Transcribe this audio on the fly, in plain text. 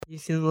You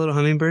see the little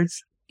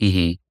hummingbirds?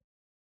 Mm-hmm.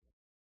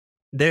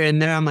 They're in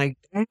there. I'm like,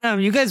 damn,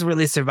 you guys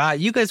really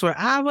survived.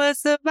 I was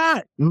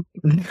survived.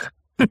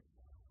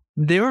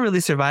 They were really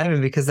surviving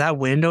because that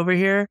wind over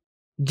here,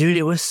 dude,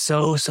 it was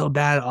so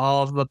bad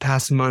all of the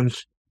past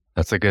month.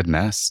 That's a good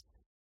nest.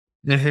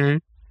 Mm-hmm.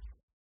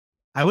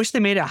 I wish they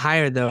made it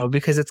higher though,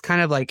 because it's kind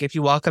of like if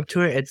you walk up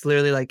to it, it's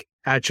literally like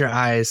at your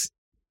eyes.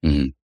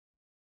 Mm-hmm.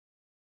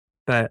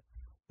 But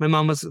my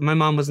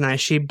mom was nice.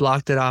 She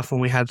blocked it off when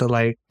we had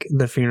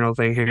the funeral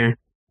thing here.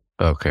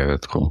 Okay,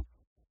 that's cool.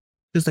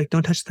 She was like,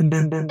 "Don't touch the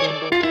man."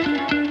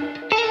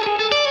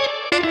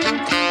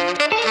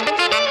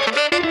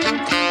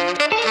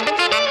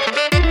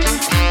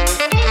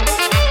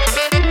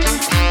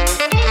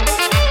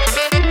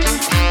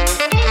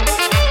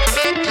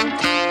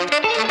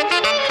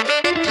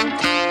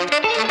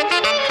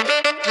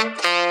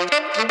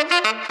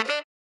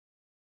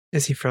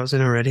 Is he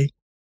frozen already?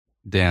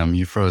 Damn,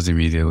 you froze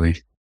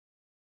immediately.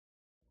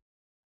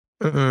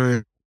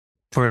 40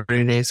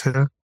 days,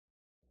 huh?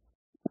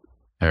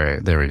 All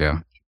right, there we go.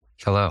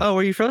 Hello. Oh,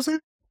 were you frozen?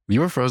 You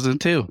were frozen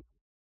too.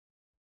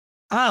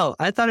 Oh,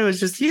 I thought it was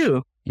just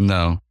you.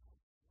 No,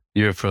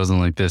 you were frozen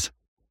like this.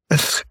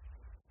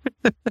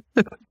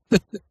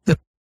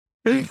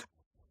 Oh,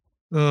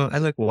 I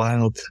look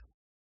wild.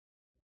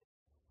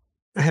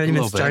 I haven't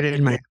even started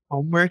my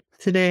homework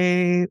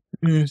today.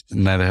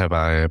 Neither have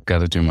I. I've got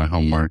to do my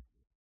homework.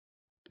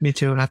 Me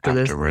too. After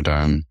this, we're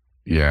done.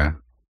 Yeah.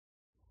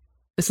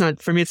 It's not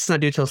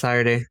due till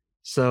Saturday.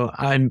 So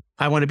I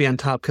want to be on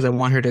top because I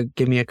want her to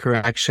give me a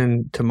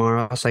correction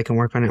tomorrow so I can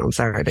work on it on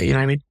Saturday. You know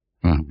what I mean?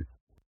 Mm-hmm.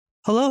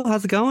 Hello,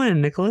 how's it going,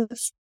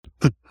 Nicholas?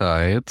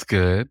 Hi, it's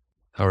good.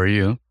 How are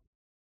you?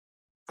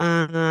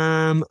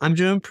 I'm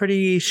doing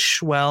pretty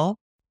swell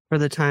for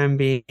the time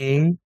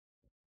being.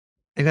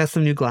 I got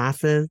some new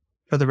glasses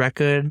for the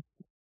record.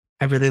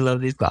 I really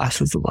love these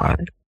glasses a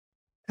lot.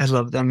 I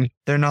love them.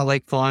 They're not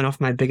like falling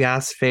off my big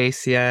ass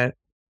face yet.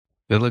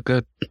 They look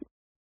good.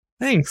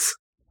 Thanks.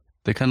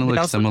 They kind of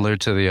look similar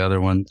to the other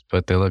ones,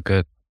 but they look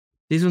good.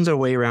 These ones are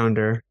way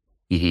rounder.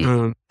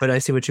 Mm-hmm. But I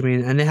see what you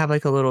mean. And they have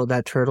like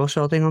that turtle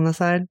shell thing on the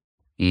side.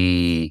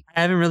 I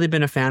haven't really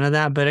been a fan of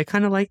that, but I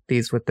kind of like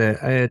these with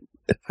it.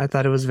 I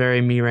thought it was very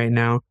me right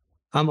now.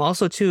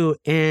 Also too,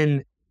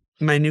 in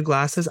my new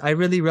glasses, I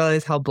really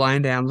realized how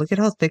blind I am. Look at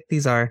how thick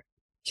these are.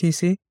 Can you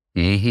see?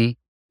 Mm-hmm.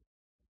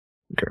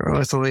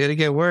 Girl, it's only going to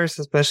get worse,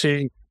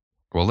 especially...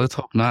 Well, let's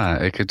hope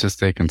not. It could just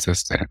stay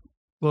consistent.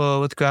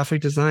 Well, with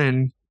graphic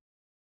design.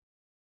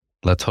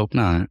 Let's hope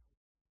not.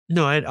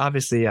 No,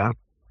 obviously, yeah.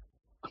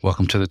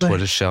 Welcome to the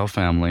tortoise shell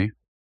family.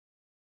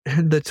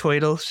 The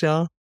tortoise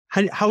shell?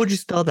 How would you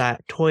spell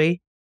that? Tortoise?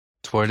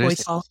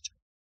 Tortoise?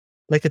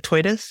 Like a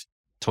tortoise?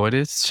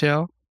 Tortoise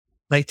shell?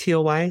 Like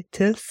T-O-Y?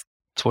 Tis?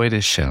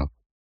 Tortoise shell.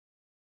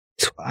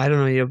 I don't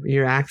know.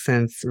 Your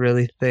accent's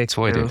really thick.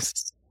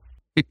 Tortoise.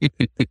 You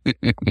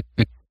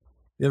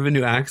have a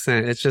new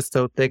accent. It's just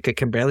so thick, I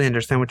can barely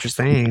understand what you're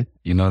saying.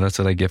 You know, that's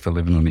what I get for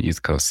living on the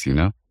East Coast, you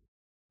know?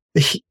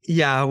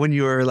 Yeah, when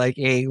you were like,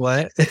 hey,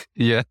 what?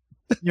 Yeah.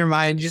 Your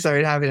mind, you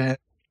started having a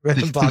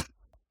rhythm block.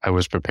 I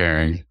was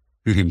preparing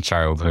in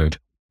childhood.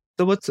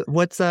 So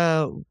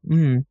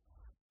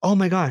oh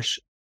my gosh.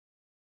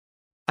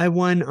 I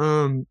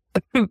won,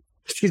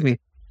 excuse me.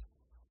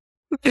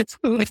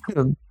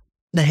 The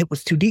hit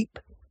was too deep.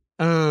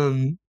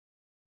 I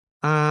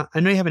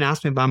know you haven't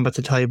asked me, but I'm about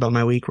to tell you about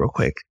my week real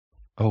quick.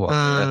 Oh,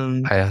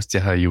 I asked you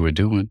how you were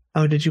doing.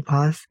 Oh, did you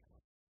pause?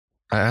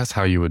 I asked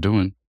how you were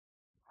doing.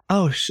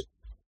 Oh,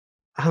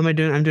 how am I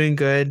doing? I'm doing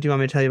good. Do you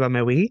want me to tell you about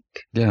my week?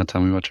 Yeah,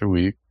 tell me about your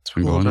week. What's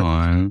been going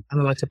on? I'm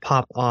about to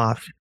pop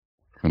off.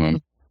 Hold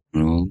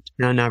on.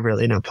 No, not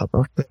really. Not pop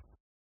off.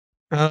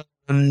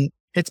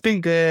 It's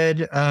been good.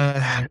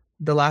 The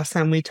last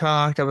time we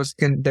talked, there was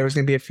going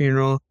to be a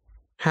funeral.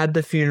 Had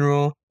the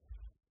funeral.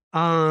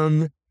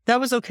 That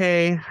was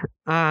okay.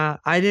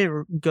 I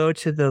didn't go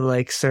to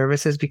the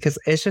services because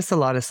it's just a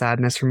lot of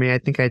sadness for me. I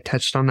think I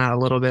touched on that a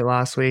little bit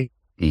last week.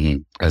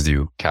 Mm-hmm. As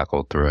you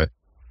cackled through it.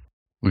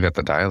 We got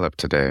the dial-up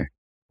today.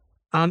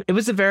 It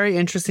was a very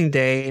interesting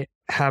day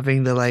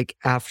having the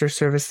after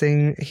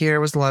servicing here. It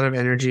was a lot of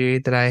energy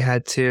that I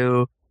had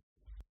to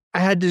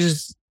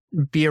just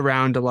be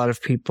around a lot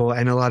of people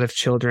and a lot of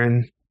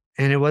children.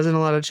 And it wasn't a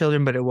lot of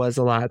children, but it was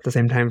a lot at the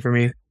same time for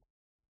me.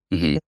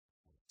 Mm-hmm.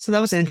 So that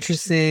was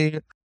interesting.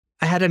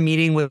 I had a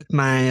meeting with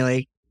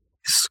my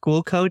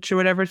school coach or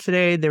whatever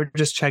today. They were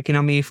just checking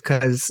on me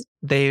because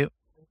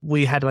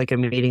we had a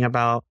meeting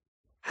about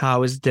how I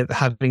was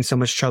having so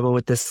much trouble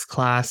with this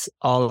class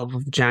all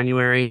of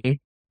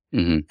January.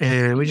 Mm-hmm.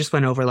 And we just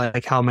went over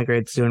how my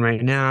grade's doing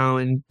right now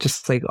and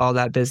just all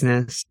that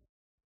business.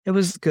 It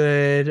was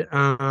good.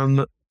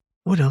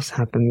 What else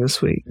happened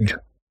this week?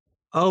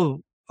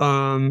 Oh,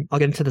 I'll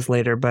get into this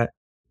later, but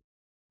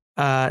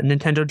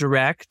Nintendo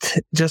Direct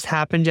just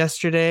happened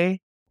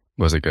yesterday.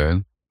 Was it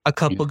good? A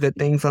couple good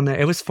things on there.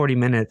 It was 40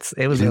 minutes.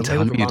 It was. You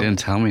didn't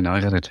tell me. Now I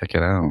gotta check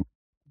it out.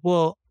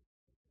 Well,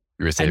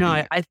 You were I saving know.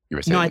 it. You were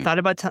No, saving it.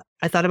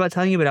 I thought about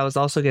telling you, but I was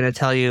also gonna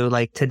tell you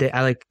like today.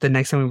 I like the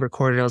next time we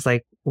recorded. I was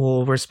like,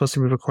 well, we're supposed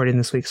to be recording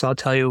this week, so I'll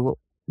tell you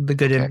the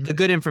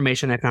good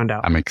information I found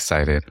out. I'm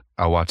excited.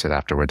 I'll watch it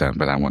after we're done,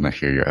 but I want to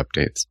hear your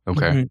updates.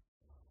 Okay.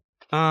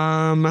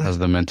 How's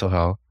the mental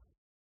health?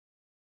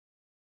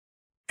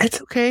 It's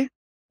okay.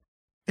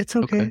 It's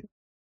okay.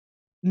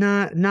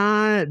 Not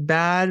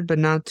bad, but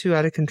not too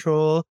out of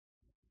control.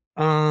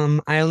 I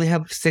only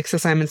have 6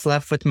 assignments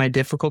left with my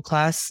difficult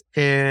class,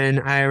 and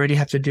I already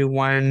have to do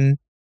one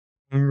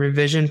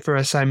revision for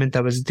assignment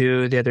that was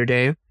due the other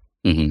day.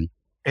 Mm-hmm.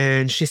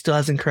 And she still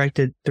hasn't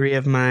corrected 3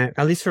 of my,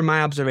 at least for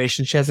my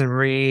observation, she hasn't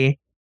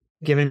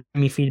given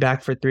me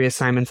feedback for 3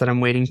 assignments that I'm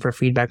waiting for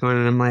feedback on.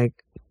 And I'm like,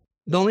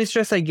 the only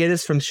stress I get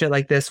is from shit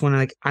like this when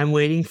like I'm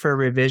waiting for a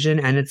revision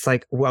and it's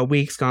like a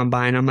week's gone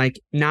by and I'm like,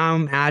 now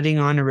I'm adding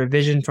on a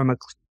revision from a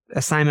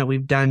assignment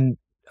we've done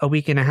a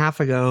week and a half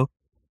ago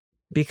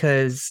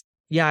because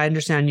yeah, I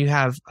understand you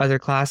have other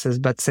classes,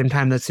 but at the same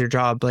time, that's your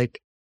job.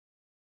 Like,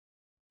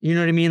 you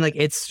know what I mean? Like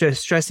it's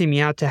just stressing me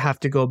out to have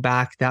to go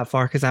back that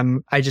far because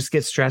I just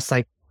get stressed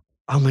like,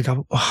 oh my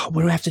God,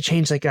 what do I have to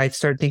change? Like I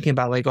start thinking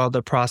about like all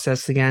the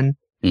process again.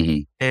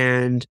 Mm-hmm.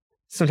 And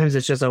sometimes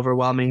it's just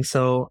overwhelming.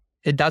 So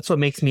that's what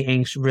makes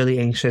me really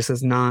anxious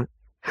is not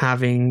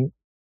having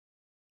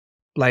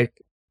like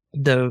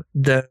the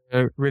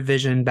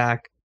revision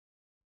back.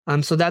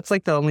 So that's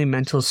like the only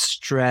mental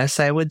stress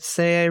I would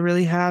say I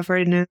really have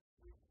right now.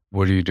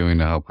 What are you doing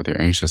to help with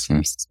your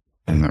anxiousness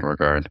in that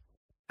regard?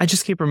 I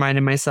just keep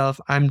reminding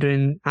myself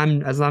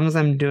as long as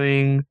I'm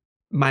doing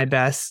my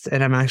best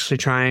and I'm actually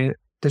trying,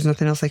 there's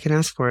nothing else I can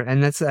ask for.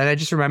 And I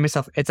just remind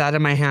myself it's out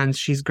of my hands.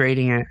 She's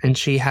grading it and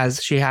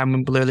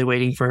I'm literally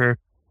waiting for her.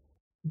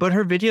 But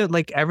her video,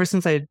 like ever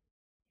since I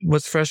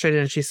was frustrated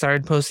and she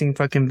started posting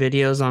fucking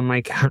videos on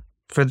like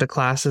for the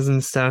classes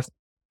and stuff,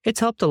 it's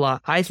helped a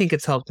lot. I think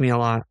it's helped me a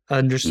lot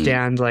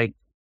understand like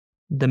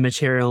the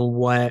material,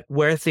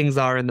 where things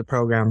are in the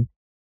program.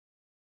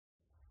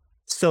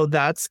 So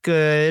that's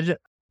good.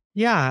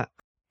 Yeah.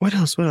 What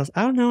else?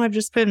 I don't know. I've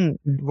just been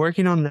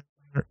working on that.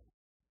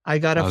 I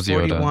got a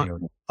 41. Yoda?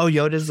 Oh,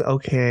 Yoda's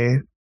okay.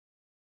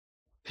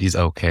 He's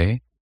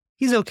okay?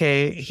 He's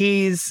okay.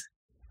 He's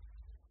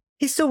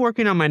still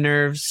working on my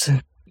nerves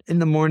in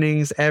the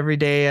mornings every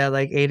day at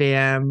like 8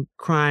 a.m.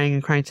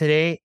 crying.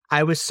 Today,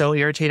 I was so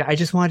irritated. I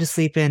just wanted to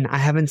sleep in. I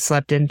haven't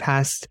slept in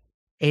past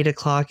 8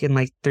 o'clock in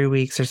like 3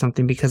 weeks or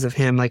something because of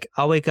him. Like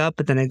I'll wake up,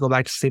 but then I go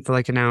back to sleep for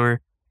like an hour.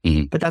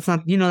 Mm-hmm. But that's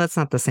not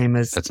the same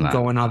as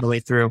going all the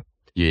way through.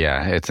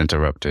 Yeah, it's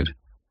interrupted.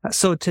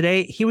 So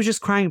today he was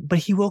just crying, but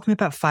he woke me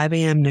up at 5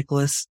 a.m.,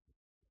 Nicholas,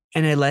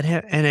 and I let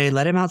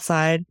him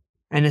outside.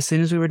 And as soon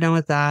as we were done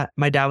with that,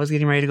 my dad was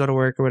getting ready to go to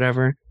work or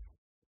whatever.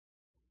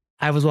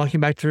 I was walking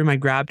back to the room. I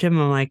grabbed him.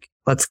 I'm like,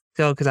 let's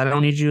go. Cause I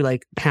don't need you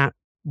like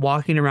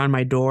walking around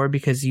my door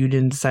because you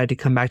didn't decide to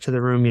come back to the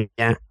room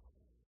yet.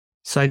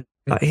 So I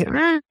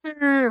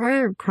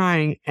got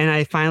crying. And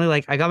I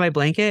finally I got my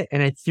blanket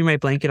and I threw my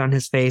blanket on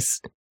his face.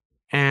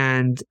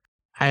 And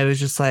I was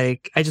just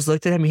like, I just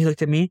looked at him. He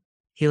looked at me.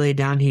 He laid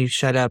down. He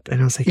shut up.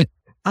 And I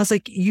was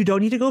like, you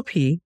don't need to go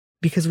pee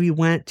because we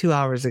went 2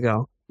 hours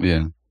ago.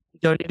 Yeah. You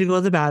don't need to go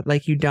to the bath.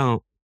 Like you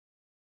don't.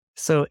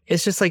 So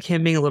it's just like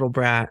him being a little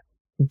brat.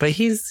 But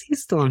he's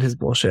still on his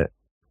bullshit.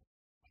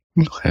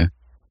 Okay.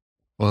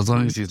 Well, as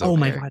long as he's okay. Oh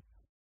my God.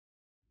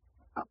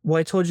 Well,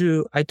 I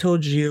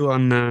told you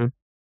on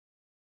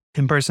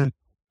in person,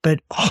 but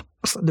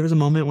there was a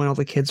moment when all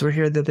the kids were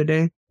here the other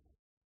day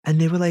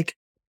and they were like,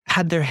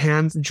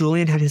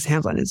 Julian had his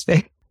hands on his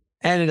face.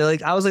 And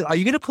I was like, are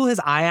you going to pull his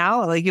eye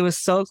out? Like it was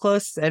so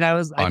close. And I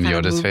on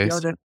Yoda's face?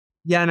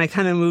 Yeah. And I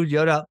kind of moved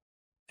Yoda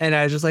and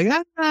I was just like,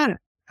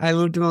 I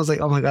moved him. I was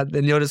like, oh my God.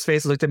 Then Yoda's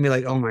face looked at me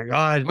like, oh my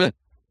God.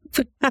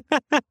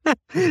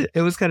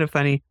 It was kind of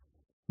funny,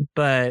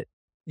 but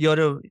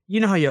Yoda, you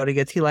know how Yoda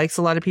gets. He likes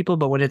a lot of people,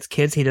 but when it's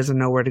kids, he doesn't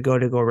know where to go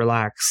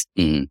relax.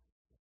 Mm.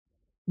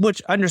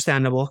 Which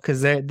understandable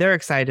because they're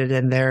excited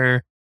and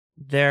they're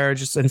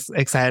just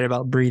excited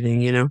about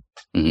breathing, you know.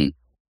 Mm-hmm.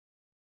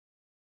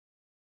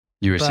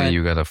 You were saying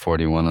you got a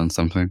 41 on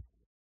something.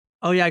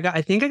 Oh yeah,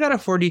 I think I got a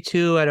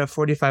 42 out of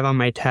 45 on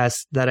my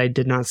test that I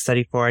did not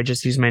study for. I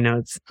just used my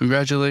notes.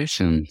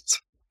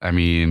 Congratulations! I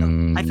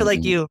mean, I feel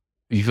like you.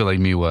 You feel like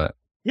me what?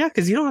 Yeah,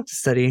 because you don't have to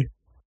study.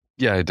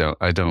 Yeah,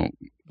 I don't.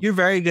 You're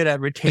very good at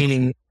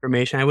retaining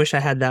information. I wish I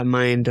had that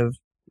mind of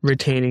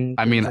retaining.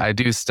 I mean, I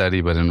do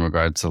study, but in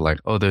regards to like,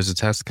 oh, there's a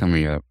test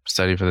coming up.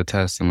 Study for the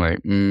test. I'm like,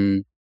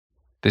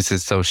 this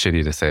is so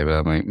shitty to say, but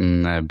I'm like,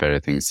 I have better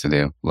things to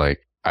do.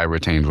 Like, I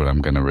retained what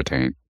I'm going to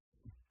retain.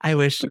 I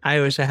wish I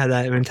had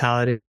that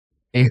mentality.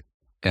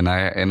 And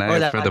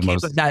I for the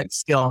most that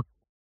skill.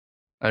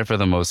 I, for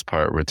the most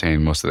part,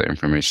 retain most of the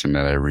information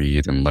that I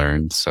read and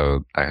learn.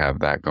 So I have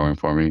that going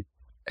for me.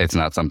 It's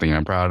not something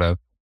I'm proud of.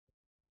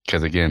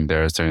 Because again,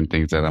 there are certain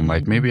things that I'm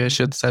like, maybe I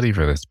should study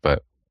for this.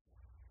 But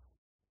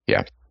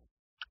yeah.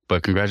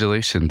 But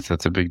congratulations.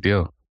 That's a big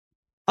deal.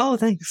 Oh,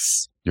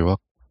 thanks. You're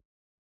welcome.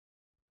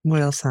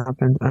 What else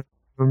happened?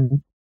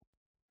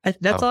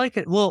 That's all I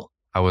could. Well,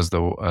 How was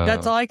the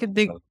That's all I could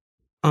think.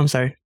 Oh, I'm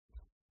sorry.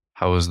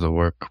 how was the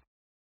work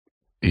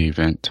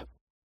event?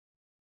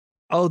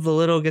 Oh, the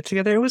little get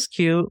together. It was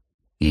cute.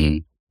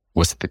 Mm.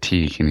 What's the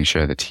tea? Can you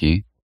share the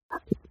tea?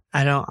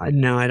 I don't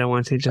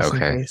want to just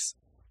Okay. in case.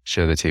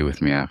 Share the tea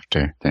with me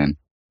after then.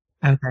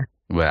 Okay.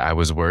 But I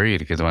was worried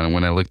because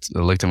when I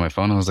looked at my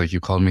phone, I was like, you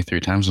called me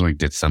 3 times. I'm like,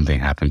 did something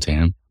happen to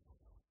him?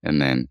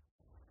 And then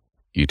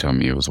you told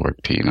me it was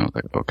work tea, and I was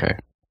like, okay.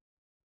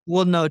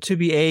 Well, no, to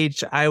be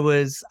aged, I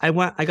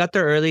got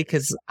there early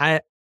because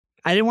I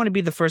didn't want to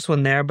be the first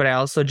one there, but I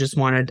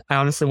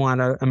honestly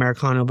wanted an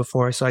Americano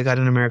before, so I got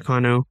an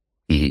Americano.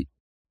 Mhm.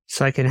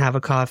 So I can have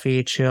a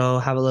coffee, chill,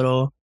 have a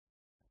little,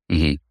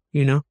 Mhm.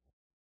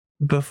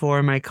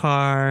 before my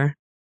car,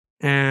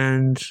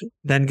 and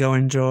then go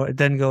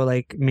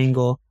like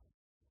mingle.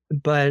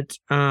 But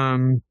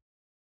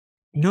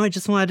no, I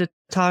just wanted to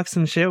talk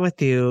some shit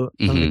with you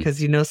Mhm.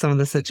 because you know some of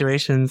the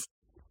situations.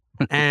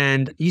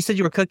 And you said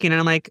you were cooking, and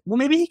I'm like, well,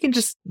 maybe he can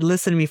just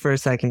listen to me for a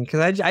second because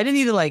I didn't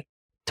need to like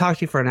talk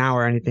to you for an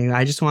hour or anything.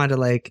 I just wanted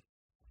to like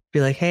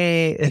be like,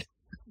 hey,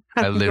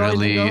 I how's it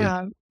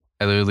going?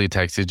 literally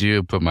texted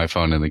you, put my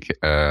phone in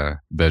the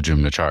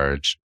bedroom to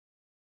charge,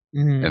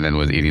 Mhm. and then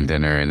was eating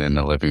dinner and in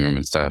the living room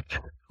and stuff.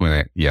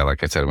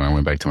 Like I said, when I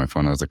went back to my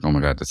phone, I was like, oh my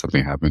God, did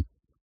something happen?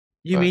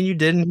 You mean you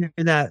didn't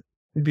hear that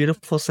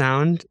beautiful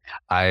sound?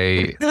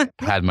 I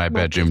had my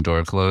bedroom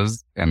door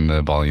closed and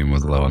the volume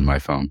was low on my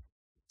phone.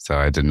 So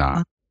I did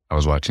not. I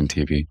was watching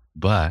TV.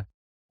 But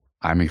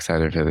I'm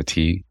excited for the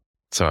tea.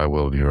 So I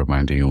will be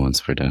reminding you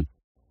once we're done.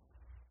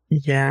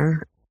 Yeah.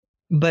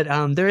 But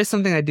there is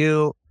something I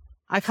do.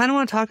 I kind of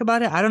want to talk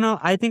about it. I don't know.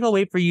 I think I'll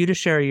wait for you to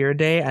share your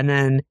day, and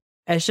then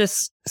it's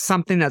just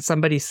something that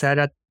somebody said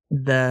at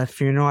the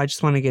funeral. I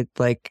just want to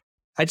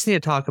I just need to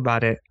talk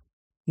about it.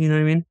 You know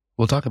what I mean?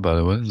 We'll talk about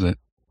it. What is it?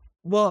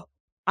 Well,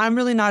 I'm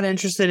really not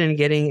interested in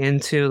getting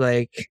into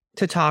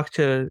to talk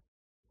to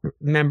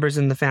members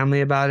in the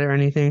family about it or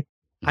anything.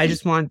 Mm-hmm. I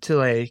just want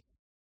to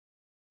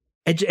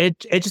it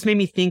just made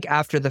me think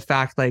after the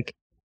fact,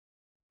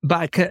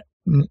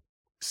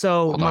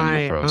 so Hold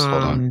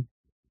on.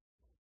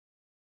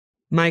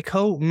 my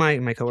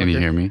coworker. Can you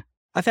hear me?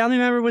 A family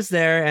member was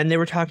there, and they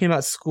were talking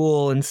about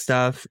school and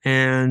stuff,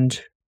 and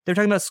they were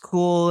talking about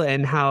school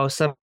and how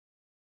some.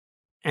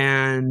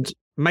 And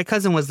my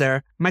cousin was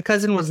there. My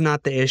cousin was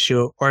not the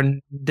issue, or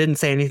didn't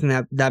say anything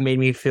that made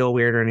me feel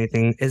weird or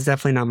anything. It's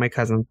definitely not my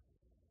cousin.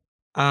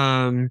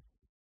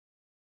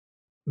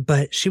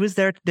 But she was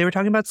there. They were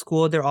talking about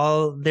school. They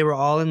were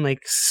all in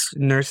like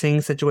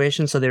nursing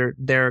situations, so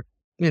they're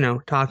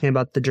talking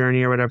about the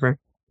journey or whatever.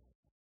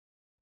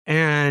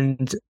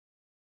 And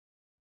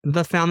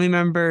the family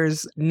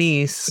member's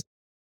niece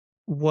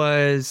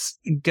was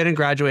gonna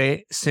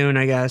graduate soon,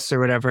 I guess, or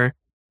whatever.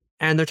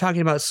 And they're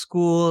talking about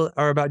school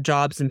or about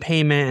jobs and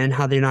payment and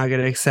how they're not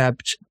gonna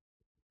accept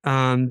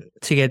to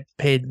get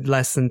paid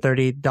less than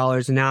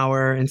 $30 an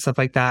hour and stuff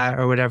like that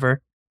or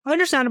whatever.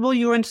 Understandable.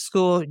 You're going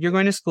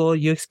to school,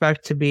 you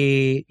expect to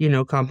be,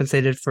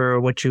 compensated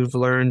for what you've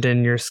learned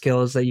and your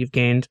skills that you've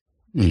gained.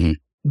 Mm-hmm.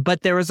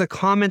 But there was a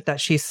comment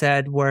that she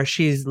said where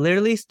she's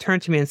literally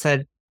turned to me and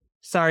said,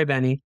 sorry,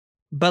 Benny,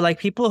 but like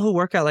people who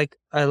work at like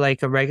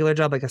a regular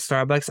job, like a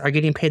Starbucks, are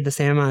getting paid the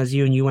same amount as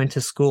you and you went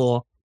to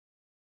school.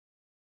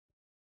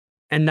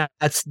 And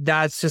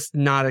that's just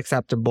not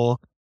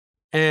acceptable.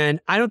 And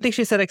I don't think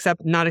she said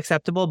not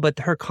acceptable, but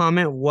her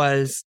comment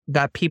was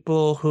that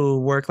people who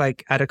work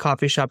like at a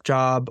coffee shop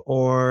job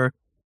or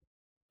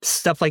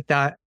stuff like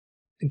that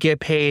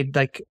get paid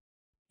like,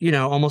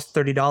 almost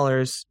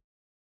 $30.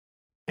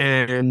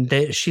 And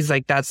she's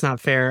like, that's not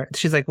fair.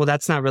 She's like, well,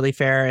 that's not really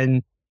fair.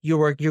 And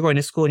you're going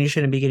to school and you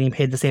shouldn't be getting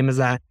paid the same as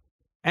that.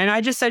 And I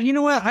just said, you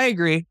know what? I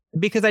agree,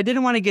 because I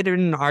didn't want to get in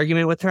an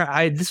argument with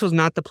her. This was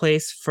not the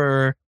place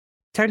for.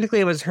 Technically,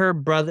 it was her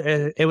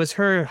brother. It was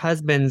her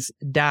husband's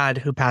dad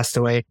who passed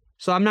away.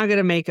 So I'm not going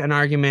to make an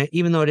argument,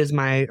 even though it is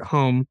my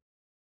home.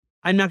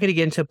 I'm not going to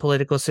get into a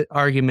political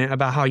argument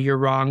about how you're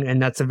wrong.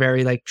 And that's a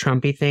very like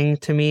Trumpy thing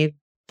to me,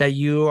 that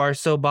you are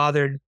so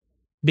bothered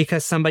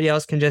because somebody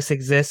else can just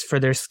exist for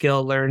their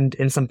skill learned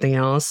in something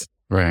else.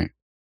 Right.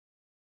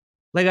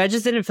 Like, I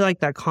just didn't feel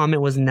like that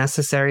comment was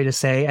necessary to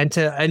say and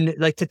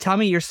to tell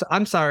me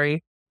I'm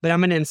sorry, but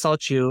I'm going to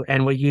insult you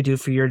and what you do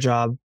for your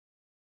job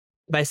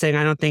by saying,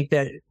 I don't think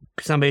that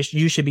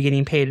you should be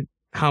getting paid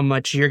how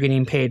much you're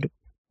getting paid.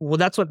 Well,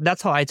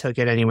 that's how I took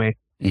it anyway.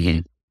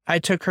 Mm-hmm. I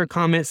took her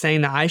comment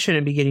saying that I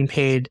shouldn't be getting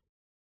paid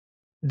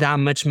that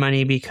much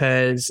money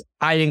because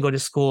I didn't go to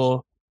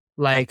school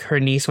like her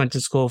niece went to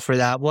school for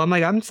that. Well, I'm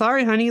like, I'm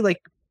sorry, honey. Like,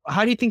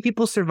 how do you think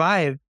people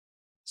survive?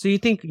 So you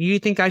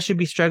think I should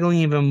be struggling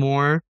even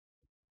more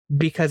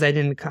because I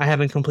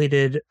haven't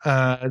completed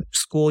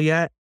school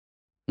yet?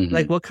 Mm-hmm.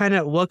 Like, what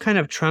kind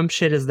of Trump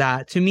shit is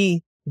that? To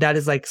me, that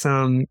is like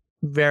some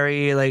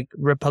very like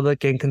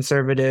Republican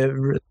conservative,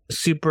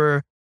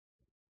 super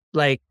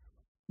like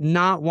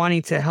not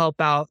wanting to help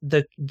out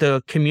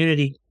the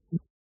community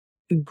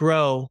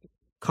grow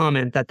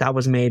comment that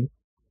was made.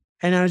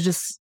 And I was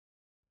just,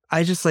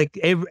 I just like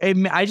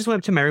I just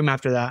went to my room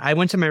after that. I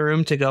went to my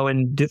room to go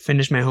and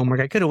finish my homework.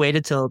 I could have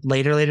waited till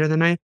later in the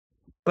night,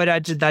 but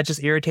that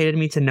just irritated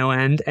me to no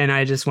end. And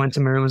I just went to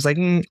my room and was like,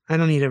 I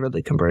don't need to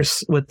really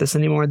converse with this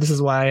anymore. This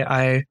is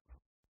why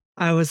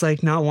I was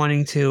like not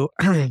wanting to.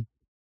 And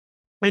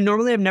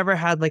normally I've never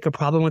had like a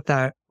problem with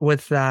that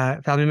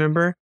family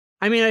member.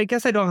 I mean, I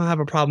guess I don't have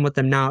a problem with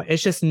them now.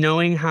 It's just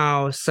knowing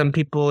how some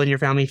people in your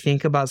family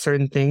think about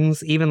certain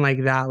things, even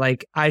like that.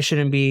 Like I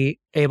shouldn't be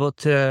able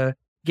to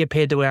get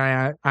paid the way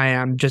I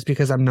am just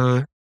because I'm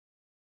not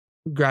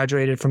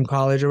graduated from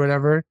college or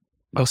whatever.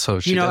 Also,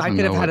 she doesn't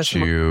know what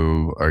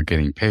you are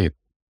getting paid.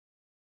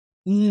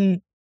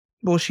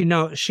 Well, she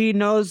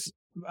knows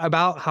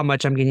about how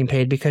much I'm getting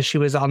paid because she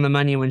was on the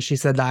money when she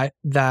said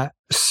that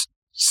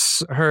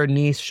her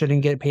niece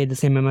shouldn't get paid the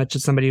same amount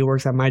as somebody who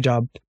works at my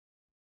job.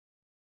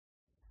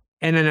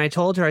 And then I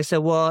told her, I said,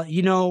 well,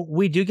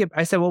 we do get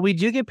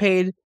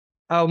paid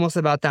almost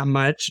about that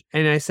much.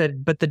 And I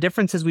said, but the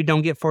difference is we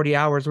don't get 40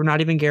 hours. We're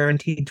not even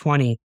guaranteed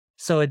 20.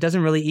 So it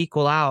doesn't really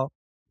equal out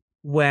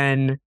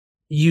when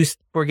you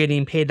were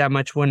getting paid that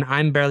much when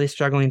I'm barely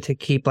struggling to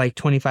keep like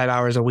 25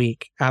 hours a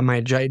week at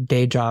my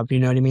day job. You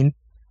know what I mean?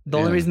 The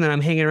only reason that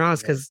I'm hanging around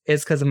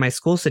is because of my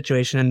school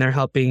situation and they're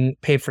helping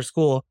pay for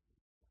school.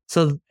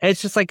 So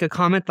it's just like a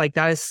comment like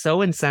that is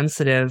so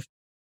insensitive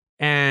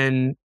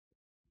and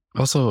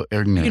also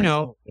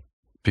ignorant.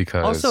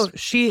 Because also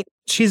she's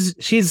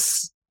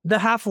the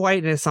half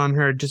whiteness on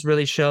her just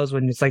really shows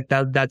when it's like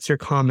that's your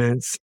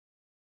comments.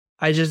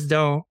 I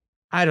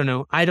don't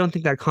know. I don't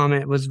think that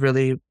comment was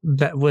really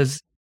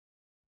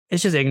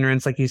it's just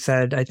ignorance, like you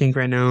said, I think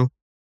right now.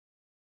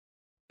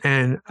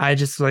 And I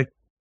just like,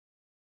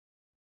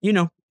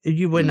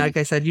 you wouldn't, like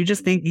I said, you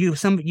just think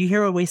you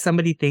hear a way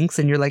somebody thinks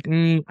and you're like,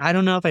 I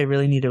don't know if I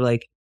really need to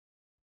like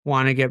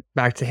want to get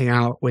back to hang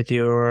out with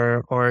you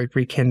or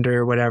rekindle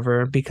or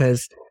whatever,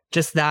 because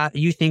just that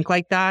you think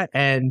like that.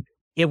 And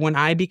when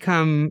I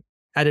become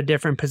at a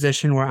different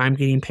position where I'm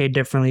getting paid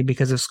differently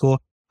because of school,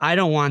 I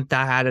don't want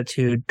that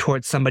attitude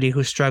towards somebody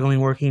who's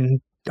struggling,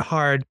 working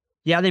hard.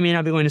 Yeah, they may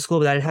not be going to school,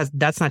 but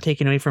that's not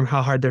taken away from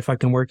how hard they're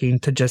fucking working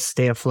to just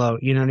stay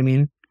afloat. You know what I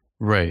mean?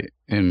 Right.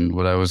 And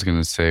what I was going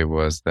to say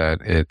was that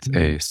it's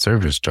a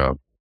service job.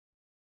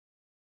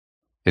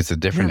 It's a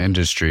different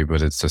industry,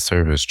 but it's a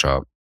service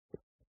job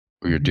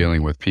where you're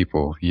dealing with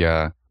people.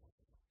 Yeah,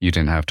 you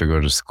didn't have to go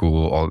to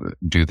school or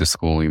do the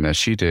schooling that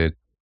she did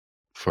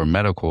for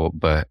medical,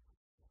 but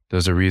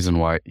there's a reason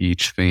why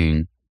each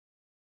thing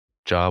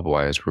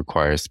job-wise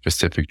requires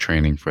specific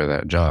training for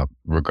that job,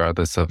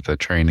 regardless of the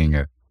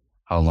training,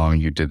 how long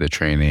you did the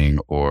training,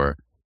 or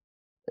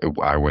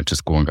I went to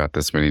school and got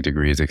this many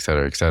degrees, et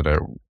cetera, et cetera.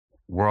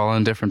 We're all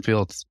in different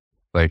fields.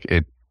 Like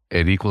it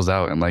equals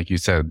out. And like you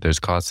said, there's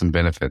costs and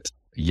benefits.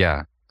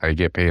 Yeah, I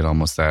get paid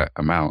almost that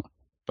amount,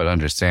 but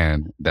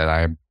understand that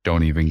I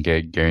don't even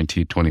get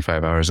guaranteed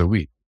 25 hours a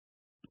week.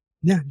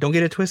 Yeah, don't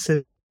get it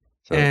twisted.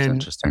 So it's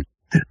interesting.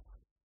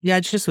 Yeah,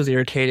 it just was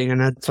irritating,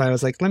 and that's why I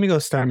was like, let me go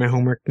start my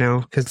homework now,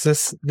 because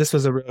this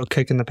was a real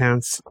kick in the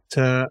pants.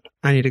 I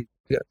need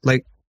to,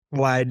 like,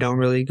 why I don't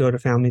really go to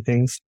family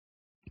things.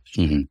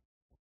 Mm-hmm.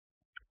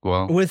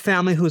 Well, with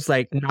family who's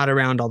like not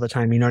around all the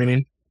time, you know what I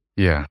mean?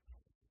 Yeah,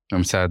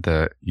 I'm sad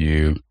that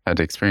you had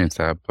to experience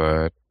that,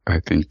 but I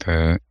think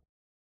that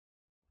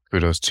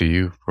kudos to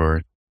you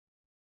for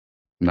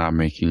not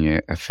making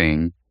it a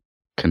thing,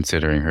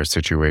 considering her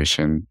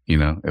situation.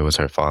 It was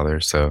her father,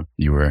 so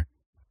you were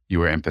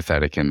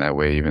empathetic in that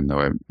way, even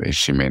though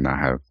she may not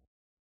have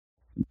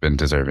been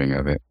deserving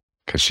of it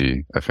because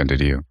she offended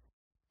you.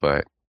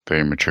 But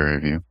very mature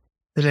of you.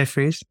 Did I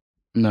freeze?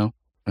 No,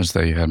 just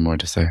that you had more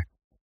to say.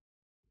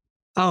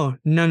 Oh,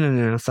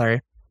 no,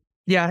 sorry.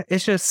 Yeah,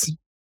 it's just,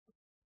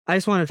 I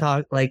just want to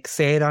talk, like,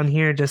 say it on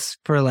here just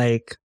for,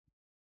 like,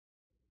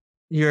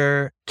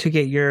 I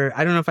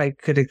don't know if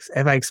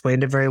if I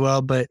explained it very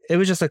well, but it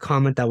was just a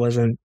comment that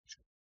wasn't,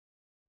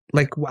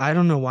 like, I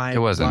don't know why. It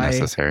wasn't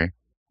necessary.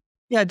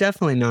 Yeah,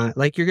 definitely not.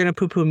 Like, you're going to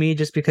poo-poo me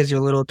just because your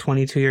little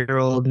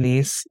 22-year-old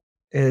niece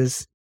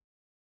is,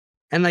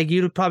 and, like,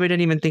 you probably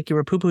didn't even think you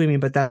were poo-pooing me,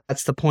 but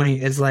that's the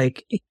point, is,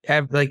 like,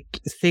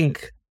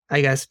 think,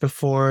 I guess,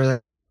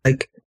 before,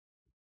 like,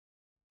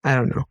 I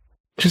don't know.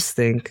 Just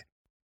think.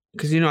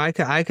 Because,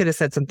 I could have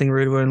said something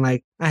rude when,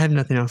 like, I have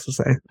nothing else to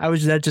say.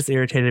 That just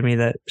irritated me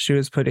that she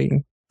was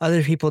putting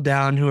other people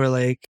down who are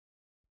like,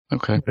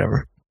 okay,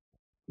 whatever.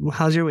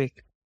 How's your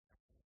week?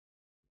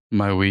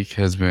 My week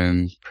has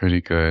been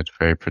pretty good,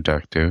 very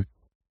productive.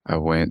 I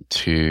went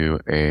to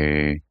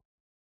a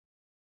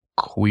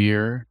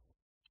queer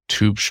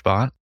tube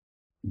spot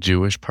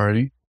Jewish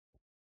party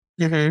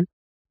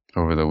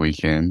over the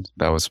weekend.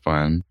 That was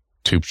fun.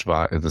 Tube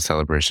spot is a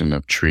celebration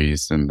of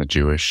trees in the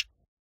Jewish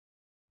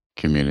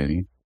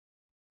community.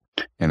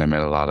 And I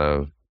met a lot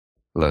of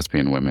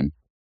lesbian women,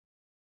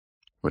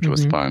 which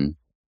was fun.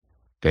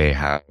 They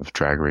have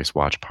drag race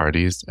watch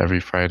parties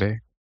every Friday.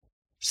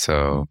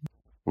 So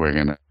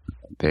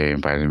they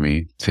invited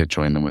me to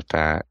join them with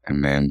that.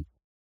 And then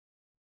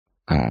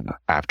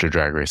after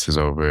Drag Race is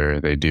over,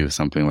 they do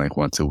something like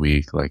once a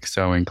week, like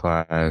sewing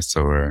class,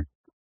 or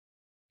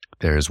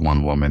there's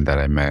one woman that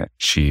I met.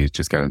 She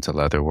just got into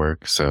leather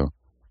work. So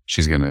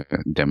she's going to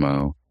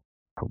demo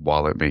a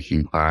wallet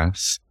making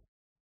class.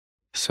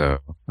 So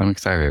I'm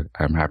excited.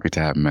 I'm happy to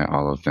have met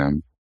all of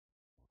them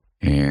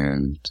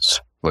and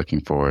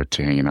looking forward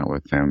to hanging out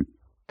with them.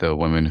 The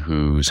woman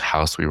whose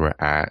house we were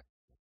at,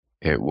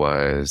 it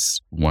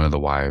was one of the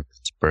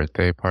wives'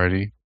 birthday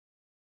party.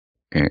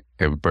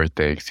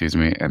 Excuse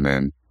me. And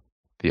then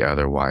the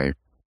other wife,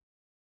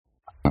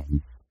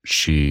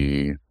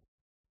 she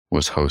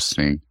was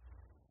hosting,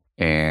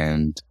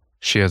 and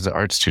she has an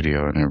art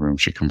studio in her room.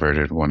 She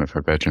converted one of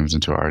her bedrooms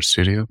into an art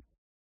studio.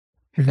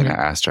 Mm-hmm. And I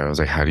asked her, I was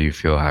like, how do you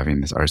feel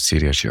having this art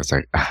studio? She was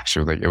like,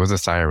 it was a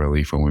sigh of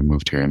relief when we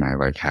moved here, and I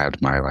like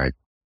had my like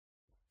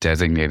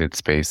designated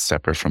space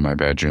separate from my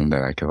bedroom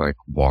that I could like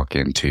walk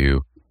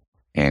into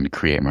and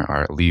create my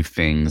art, leave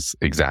things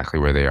exactly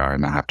where they are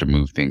and not have to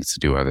move things to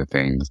do other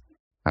things.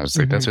 I was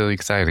like, that's really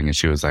exciting. And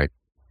she was like,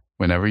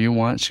 whenever you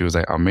want, she was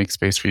like, I'll make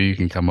space for you. You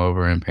can come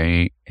over and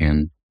paint,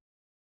 and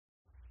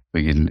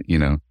we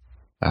can,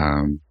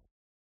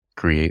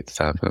 create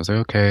stuff. I was like,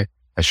 okay.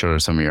 I showed her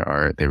some of your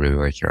art. They really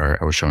like your art.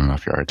 I was showing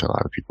off your art to a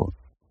lot of people.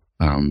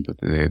 But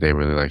they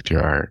really liked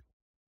your art.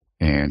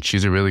 And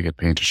she's a really good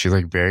painter. She's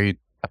like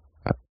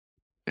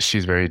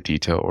she's very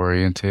detail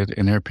oriented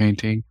in her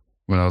painting.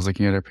 When I was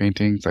looking at her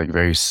paintings, like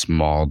very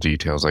small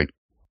details, like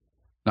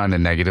not in a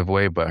negative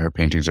way, but her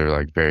paintings are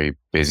like very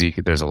busy.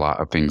 There's a lot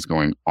of things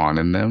going on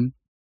in them,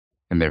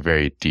 and they're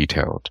very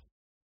detailed.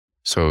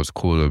 So it was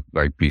cool to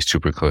like be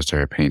super close to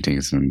her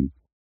paintings and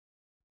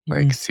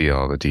like see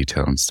all the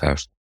detail and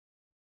stuff.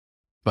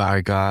 But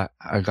I got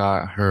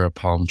her a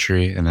palm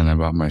tree, and then I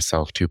bought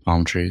myself 2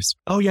 palm trees.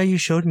 Oh yeah, you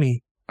showed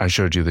me. I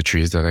showed you the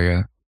trees that I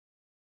got.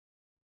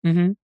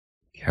 Mm-hmm.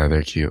 Yeah,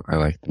 they're cute. I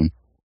like them.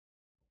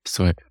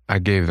 So I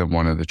gave them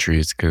one of the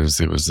trees because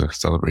it was a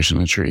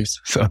celebration of trees.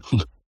 So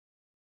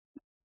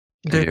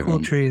they're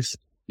cool trees.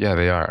 Yeah,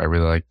 they are. I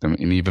really like them.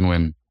 And even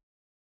when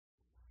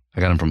I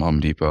got them from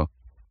Home Depot,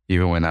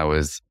 even when I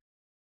was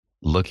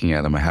looking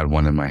at them, I had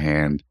one in my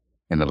hand,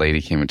 and the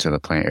lady came into the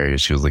plant area.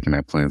 She was looking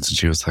at plants, and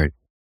she was like,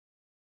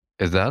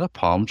 "Is that a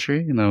palm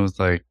tree?" And I was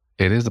like,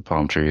 "It is a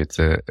palm tree. It's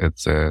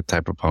a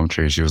type of palm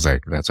tree." She was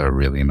like, "That's a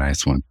really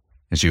nice one."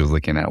 And she was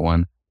looking at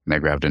one, and I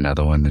grabbed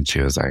another one, and she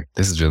was like,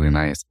 "This is really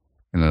nice."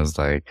 And I was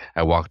like,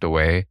 I walked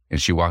away,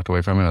 and she walked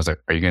away from it. I was like,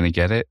 "Are you going to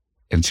get it?"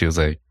 And she was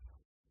like,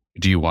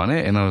 "Do you want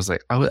it?" And I was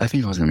like, I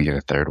think I was going to get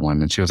a third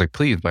one. And she was like,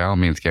 "Please, by all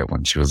means, get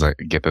one." She was like,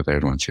 "Get the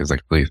third one." She was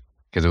like, "Please,"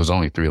 because there was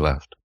only 3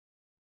 left.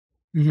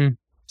 Mm-hmm.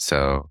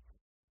 So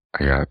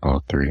I got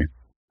all 3.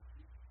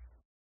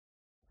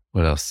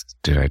 What else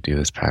did I do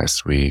this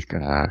past week?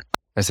 I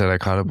said I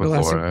caught up with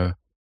Laura.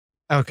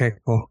 Okay,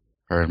 cool.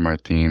 Her and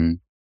Martine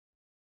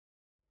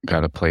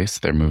got a place.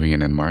 They're moving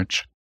in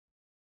March.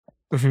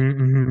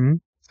 Mm-hmm.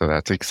 So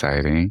that's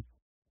exciting.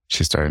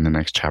 She's starting the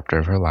next chapter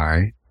of her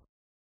life.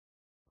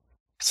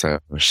 So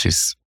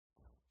she's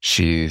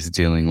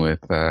dealing with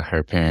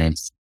her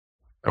parents,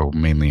 or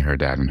mainly her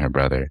dad and her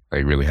brother,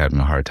 like really having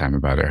a hard time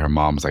about it. Her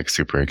mom's like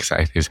super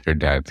excited. Her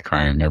dad's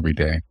crying every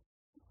day.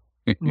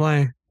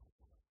 Why?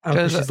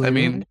 Because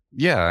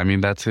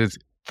that's his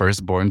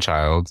firstborn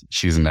child.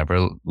 She's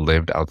never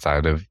lived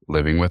outside of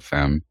living with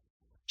them.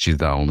 She's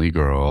the only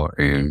girl,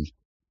 and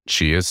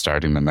she is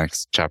starting the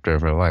next chapter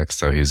of her life.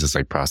 So he's just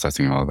like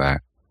processing all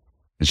that.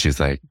 And she's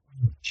like,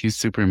 she's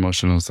super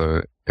emotional.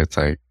 So it's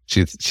like,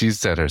 she's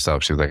said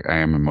herself, she's like, I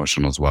am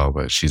emotional as well,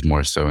 but she's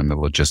more so in the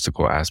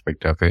logistical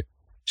aspect of it.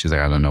 She's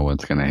like, I don't know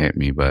what's going to hit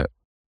me, but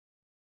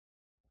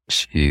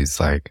she's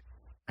like,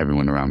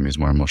 everyone around me is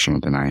more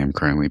emotional than I am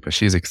currently, but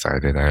she's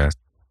excited.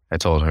 I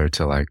told her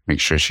to like make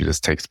sure she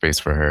just takes space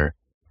for her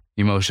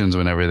emotions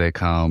whenever they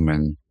come,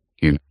 and,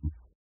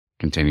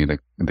 continue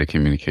the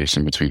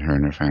communication between her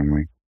and her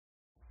family.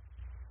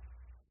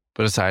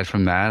 But aside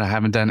from that, I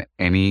haven't done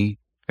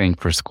anything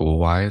for school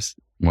wise.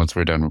 Once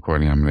we're done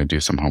recording, I'm going to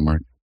do some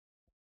homework.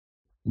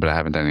 But I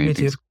haven't done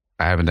anything.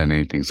 I haven't done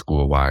anything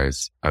school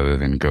wise other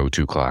than go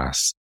to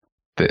class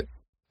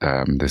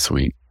this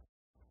week.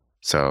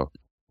 So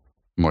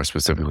more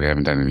specifically, I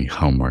haven't done any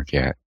homework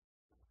yet.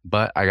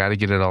 But I got to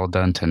get it all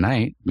done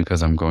tonight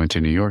because I'm going to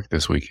New York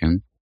this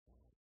weekend.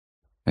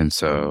 And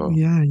so...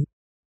 Yeah,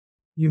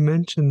 you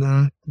mentioned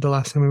that the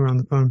last time we were on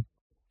the phone.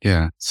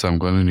 Yeah, so I'm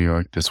going to New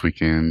York this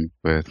weekend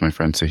with my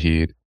friend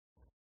Sahid.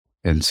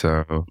 And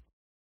so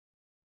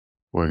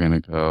we're going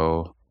to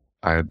go...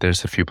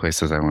 there's a few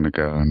places I want to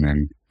go, and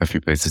then a few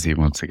places he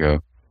wants to go.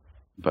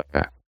 But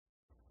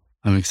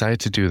I'm excited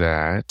to do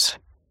that.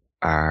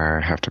 I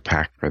have to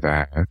pack for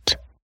that.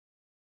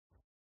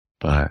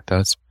 But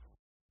that's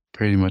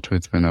pretty much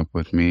what's been up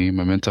with me.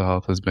 My mental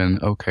health has been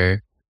okay.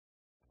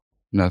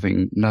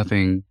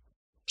 Nothing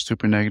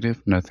super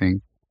negative,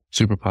 nothing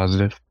super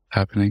positive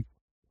happening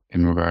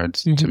in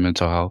regards to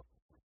mental health.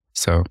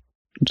 So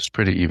I'm just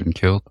pretty even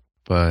keeled.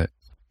 But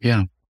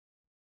yeah.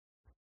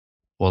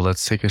 Well,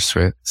 let's take a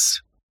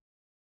switch.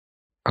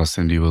 I'll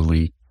send you a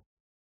link.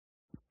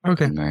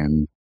 Okay. And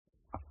then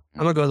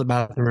I'm gonna go to the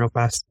bathroom real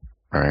fast.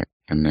 All right.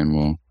 And then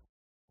we'll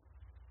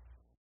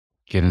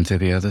get into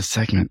the other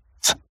segment.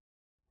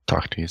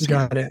 Talk to you soon.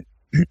 Got it.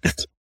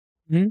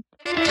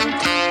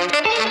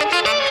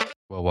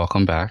 Well,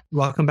 welcome back.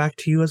 Welcome back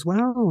to you as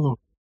well.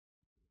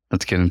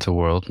 Let's get into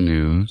world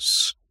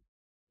news.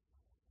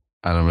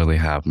 I don't really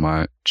have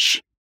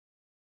much.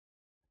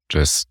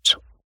 Just,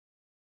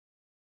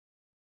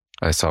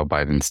 I saw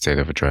Biden's state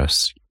of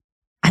address.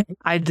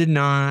 I did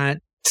not.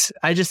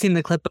 I just seen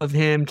the clip of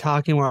him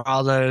talking where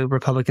all the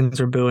Republicans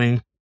were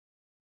booing.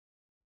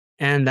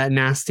 And that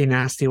nasty,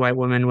 nasty white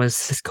woman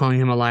was just calling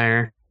him a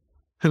liar.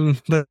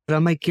 But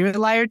I'm like, you're a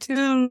liar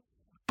too.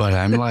 But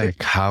I'm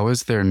like, how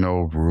is there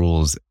no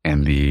rules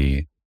and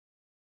the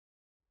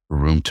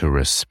room to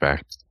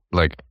respect?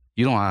 Like,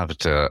 you don't have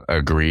to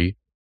agree.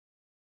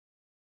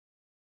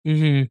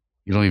 Mm-hmm.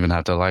 You don't even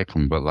have to like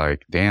him, but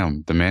like,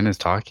 damn, the man is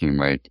talking.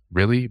 Like,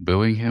 really?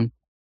 Booing him?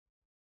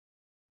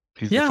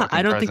 Yeah,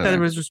 I don't think that it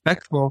was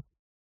respectful.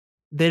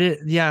 They did.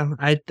 Yeah,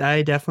 I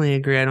definitely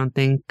agree. I don't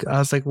think. I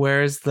was like,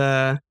 where's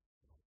the.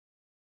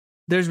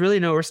 There's really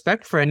no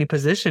respect for any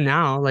position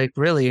now. Like,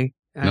 really.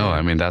 No,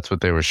 I mean, that's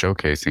what they were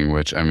showcasing,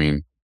 which, I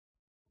mean,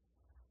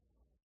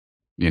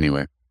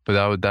 anyway.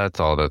 But that's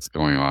all that's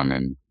going on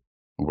in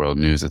world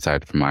news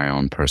aside from my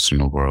own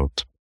personal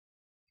world.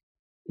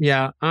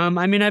 Yeah. I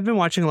mean, I've been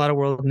watching a lot of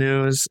world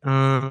news.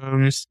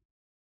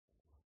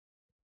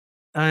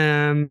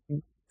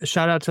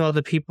 Shout out to all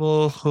the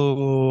people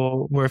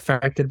who were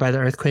affected by the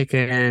earthquake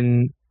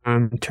in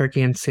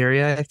Turkey and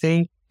Syria, I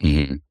think.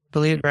 Mm-hmm.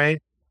 Believe,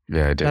 right?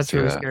 Yeah, I did. That's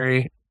really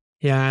scary.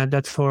 Yeah,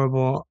 that's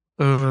horrible.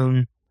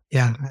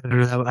 Yeah, I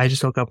don't know. I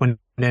just woke up one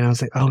day and I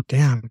was like, oh,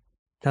 damn.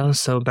 That was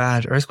so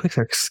bad. Earthquakes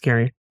are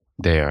scary.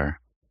 They are.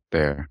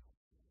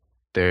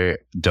 They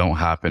don't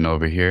happen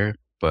over here,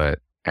 but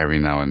every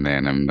now and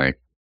then I'm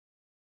like,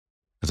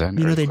 is that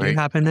an earthquake? They do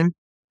happen there?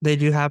 They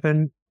do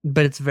happen,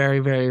 but it's very,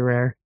 very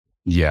rare.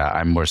 Yeah,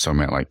 I more so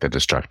meant like the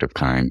destructive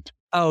kind.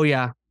 Oh,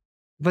 yeah.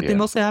 But they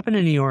mostly happen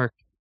in New York.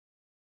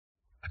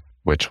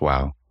 Which,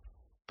 wow.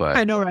 But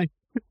I know, right?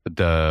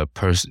 The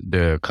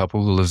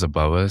couple who lives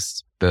above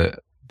us,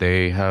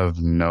 they have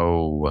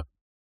no,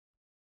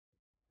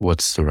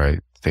 what's the right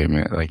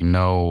statement? Like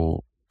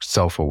no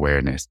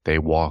self-awareness. They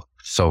walk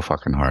so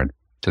fucking hard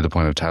to the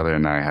point of Tyler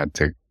and I had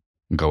to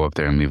go up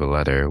there and leave a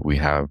letter. We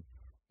have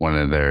one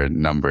of their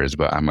numbers,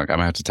 but I'm like, I'm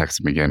gonna have to text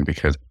them again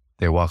because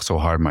they walk so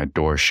hard my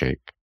doors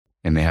shake.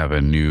 And they have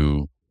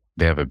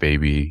a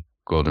baby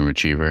golden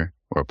retriever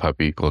or a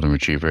puppy golden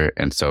retriever.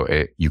 And so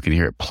you can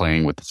hear it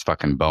playing with its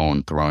fucking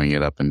bone, throwing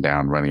it up and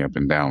down, running up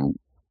and down,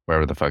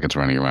 wherever the fuck it's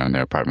running around in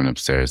their apartment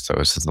upstairs. So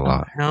it's just a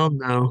lot. Hell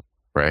no.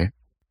 Right?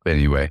 But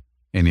anyway,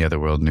 any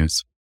other world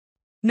news?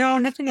 No,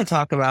 nothing to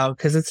talk about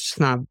because it's just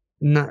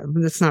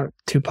it's not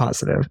too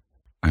positive.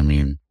 I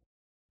mean,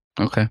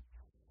 okay.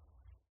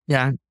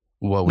 Yeah.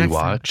 What we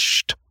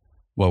watched.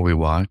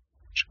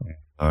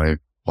 I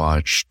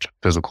watched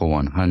Physical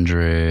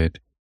 100.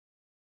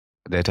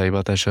 Did I tell you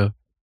about that show?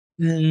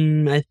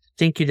 I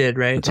think you did,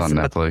 right? It's on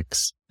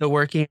Netflix. The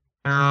working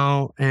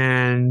out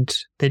and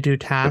they do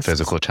tasks. The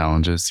physical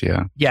challenges,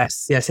 yeah.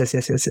 Yes.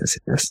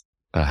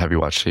 Have you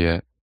watched it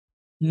yet?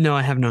 No,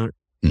 I have not.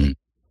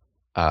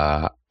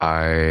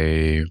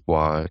 I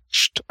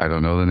watched, I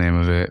don't know the name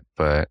of it,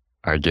 but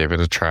I gave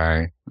it a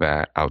try.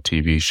 That Out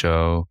TV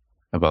show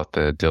about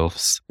the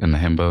DILFs and the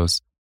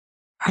himbos.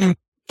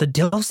 The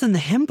DILFs and the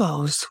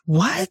himbos?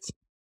 What?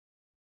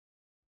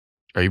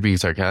 Are you being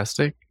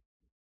sarcastic?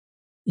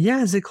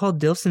 Yeah, is it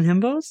called DILFs and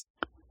himbos?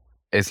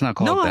 It's not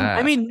called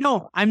that.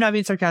 No, I'm not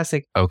being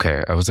sarcastic.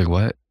 Okay, I was like,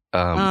 what?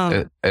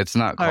 It's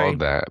not called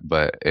that,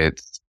 but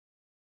it's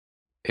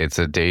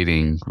a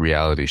dating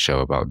reality show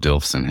about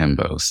DILFs and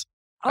himbos.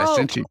 I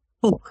sent you.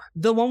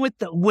 The one with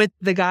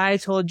the guy I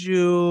told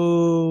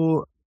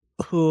you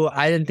who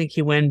I didn't think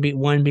he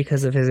won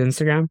because of his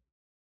Instagram.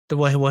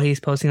 What he's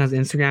posting on his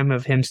Instagram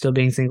of him still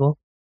being single.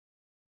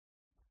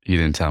 You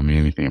didn't tell me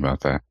anything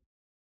about that.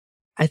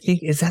 I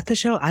think, is that the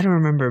show? I don't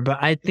remember,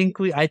 but I think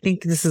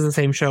this is the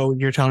same show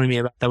you're telling me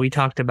about that we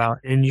talked about,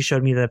 and you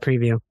showed me the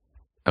preview.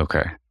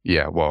 Okay.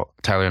 Yeah. Well,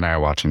 Tyler and I are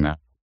watching that.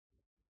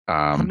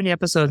 How many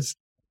episodes?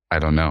 I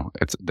don't know.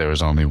 There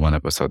was only one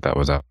episode that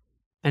was up.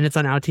 And it's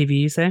on Out TV,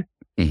 you say?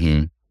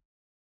 Mm-hmm.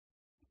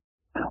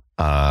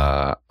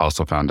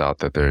 Also found out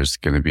that there's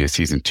going to be a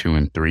season 2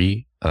 and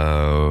 3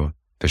 of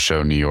the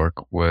show New York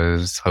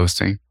was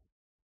hosting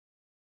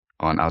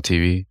on Out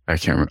TV. I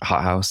can't remember.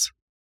 Hot House.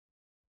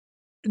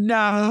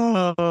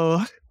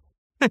 No.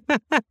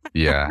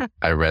 Yeah,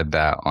 I read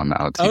that on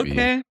the Out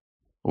TV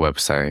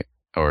website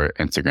or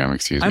Instagram,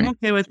 excuse me. I'm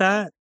okay with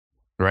that.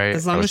 Right?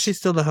 As long as she's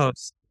still the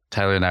host.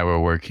 Tyler and I were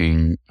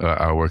working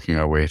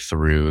our way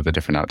through the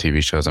different Out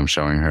TV shows I'm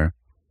showing her.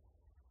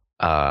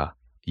 I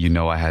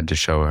had to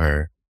show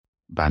her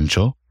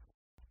Bancho.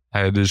 I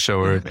had to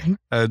show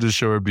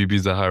her Bibi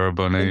Zahara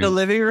Bonet. In the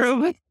living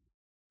room?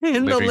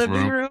 In the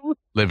living room?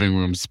 Living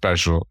room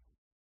special.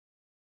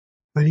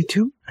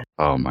 22?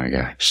 Oh my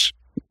gosh.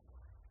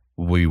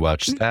 We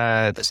watched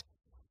that.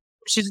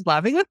 She's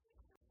laughing at?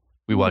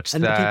 We watched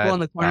and that. the people in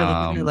the corner looking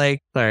at me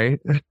like, sorry,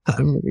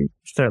 I'm gonna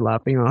start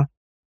laughing off.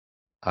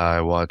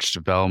 I watched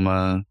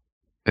Velma.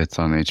 It's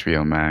on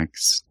HBO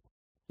Max.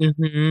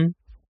 Mm-hmm.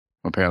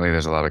 Apparently,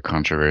 there's a lot of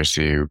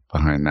controversy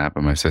behind that,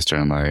 but my sister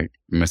and I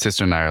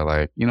are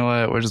like, you know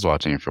what? We're just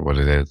watching it for what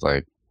it is.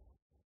 Like,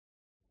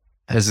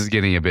 this is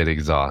getting a bit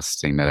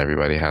exhausting that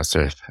everybody has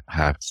to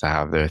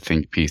have their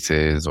think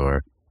pieces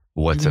or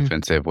what's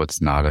offensive,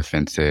 what's not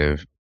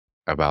offensive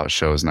about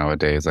shows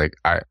nowadays. Like,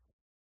 I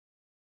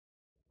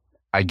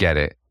get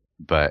it,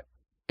 but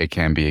it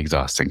can be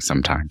exhausting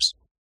sometimes.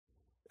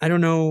 I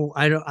don't know.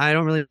 I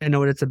don't really know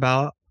what it's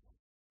about.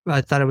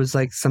 I thought it was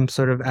like some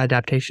sort of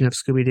adaptation of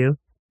Scooby-Doo.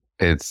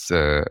 It's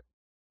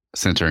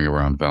centering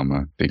around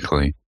Velma,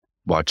 basically.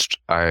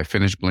 I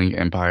finished Blink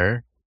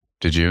Empire.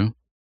 Did you?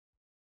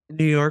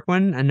 New York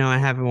one? I know I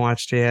haven't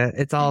watched it yet.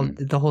 It's all,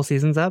 the whole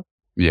season's up?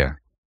 Yeah.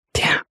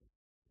 Damn.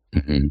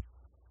 Mm-hmm.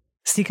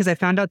 See, because I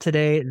found out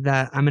today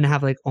that I'm going to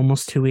have like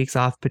almost 2 weeks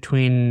off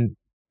between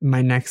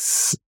my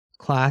next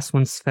class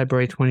once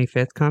February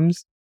 25th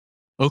comes.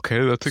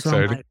 Okay, that's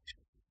exciting.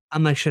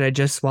 I'm like, should I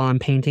just, while I'm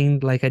painting,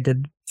 like I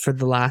did for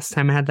the last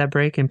time I had that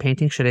break in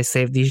painting, should I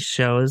save these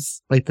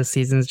shows, like the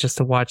seasons, just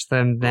to watch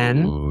them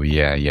then? Oh,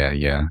 yeah.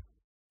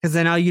 Because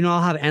then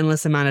I'll have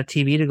endless amount of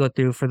TV to go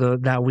through for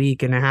that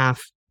week and a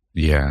half.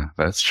 Yeah,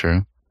 that's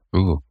true.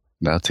 Ooh,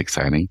 that's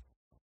exciting.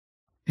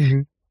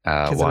 Because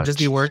it'll just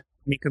be work,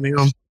 me coming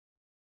home.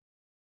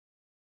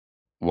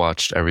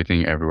 Watched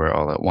Everything Everywhere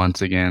All at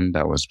Once again.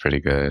 That was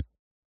pretty good.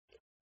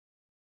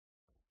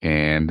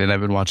 And then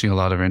I've been watching a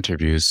lot of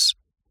interviews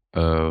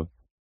of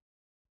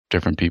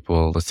different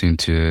people,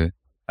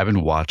 I've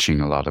been watching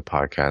a lot of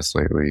podcasts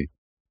lately.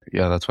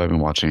 Yeah, that's what I've been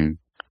watching.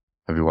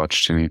 Have you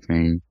watched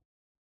anything?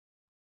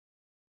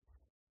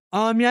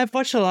 Yeah, I've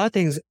watched a lot of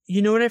things.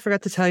 You know what I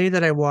forgot to tell you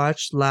that I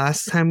watched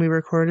last time we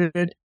recorded?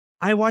 Did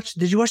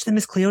you watch the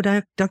Miss Cleo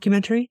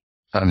documentary?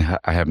 I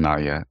have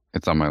not yet.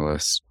 It's on my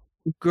list.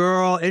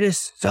 Girl, it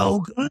is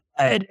so good.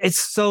 It's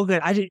so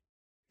good.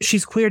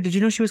 She's queer. Did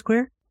you know she was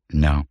queer?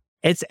 No.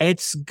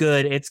 It's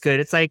good. It's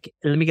good. It's like,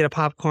 let me get a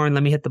popcorn,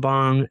 let me hit the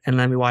bong, and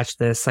let me watch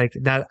this. Like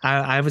that,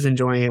 I was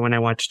enjoying it when I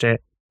watched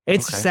it.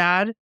 It's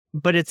sad,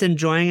 but it's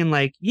enjoying. And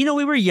like, we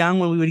were young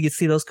when we would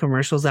see those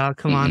commercials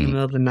come on in the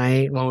middle of the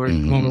night when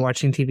we're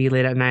watching TV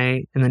late at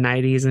night in the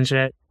 90s and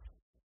shit.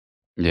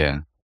 Yeah.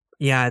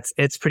 Yeah,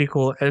 it's pretty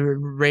cool.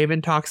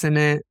 Raven talks in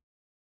it.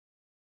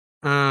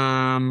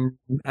 A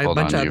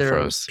bunch of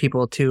other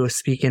people too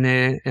speak in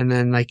it, and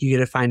then like you get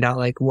to find out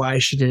like why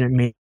she didn't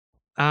make.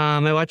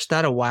 I watched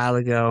that a while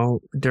ago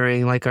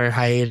during like our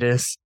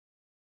hiatus.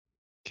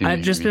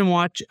 I've been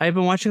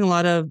watching a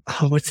lot of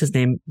what's his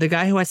name? The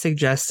guy who I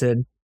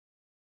suggested.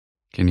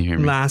 Can you hear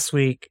me? Last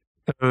week,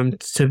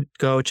 to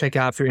go check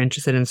out if you're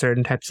interested in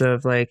certain types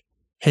of like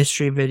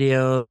history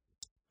videos,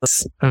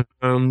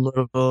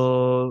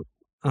 little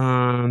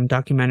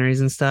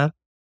documentaries and stuff.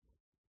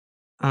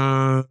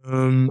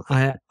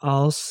 I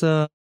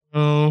also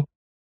there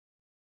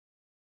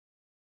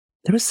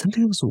was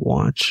something I was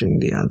watching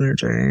the other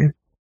day.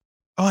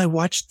 Oh, I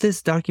watched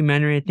this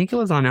documentary. I think it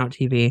was on Out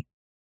TV.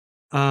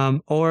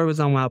 Or it was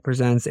on Wild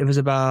Presents. It was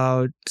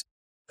about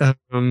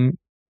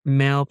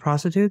male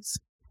prostitutes.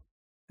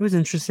 It was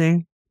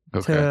interesting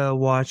to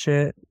watch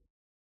it.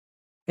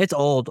 It's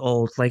old.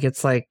 Like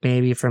it's like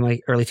maybe from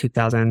like early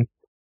 2000.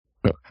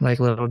 Like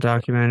little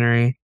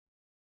documentary.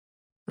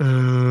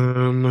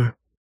 Yeah,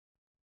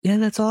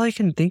 that's all I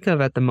can think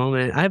of at the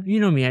moment. You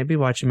know me, I'd be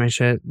watching my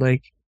shit,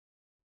 like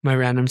my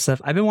random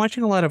stuff. I've been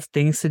watching a lot of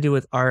things to do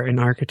with art and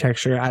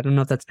architecture. I don't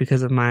know if that's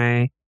because of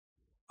my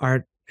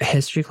art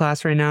history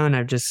class right now, and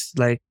I've just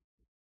like,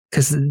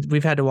 because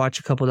we've had to watch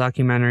a couple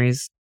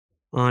documentaries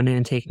on it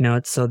and take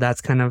notes, so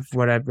that's kind of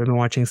what I've been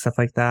watching, stuff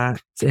like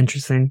that. It's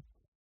interesting.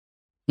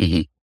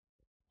 Okay.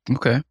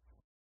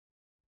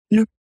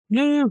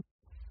 Yeah.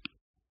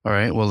 All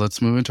right, well,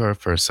 let's move into our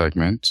first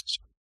segment,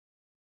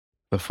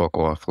 the Fuck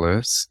Off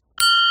List.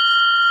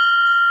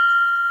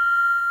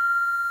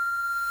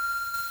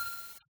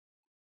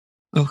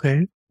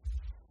 Okay.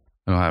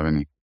 I don't have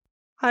any.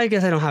 I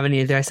guess I don't have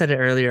any either. I said it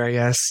earlier, I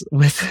guess,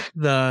 with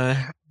the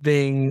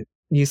being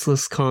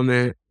useless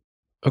comment.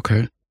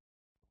 Okay.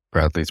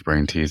 Bradley's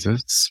brain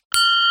teases.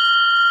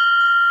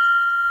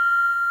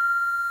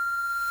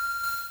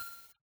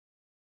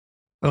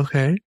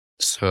 Okay.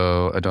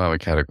 So I don't have a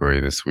category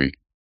this week.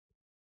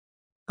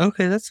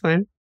 Okay, that's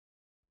fine.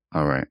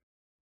 All right.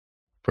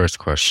 First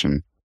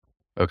question.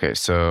 Okay,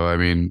 so I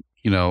mean,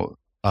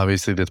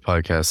 obviously this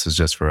podcast is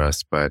just for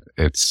us, but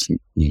it's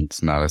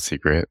not a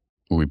secret.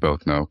 We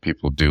both know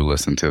people do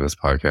listen to this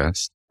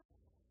podcast.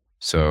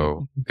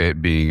 So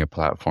it being a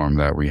platform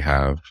that we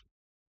have,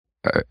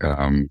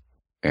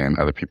 and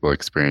other people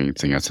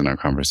experiencing us in our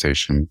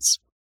conversations,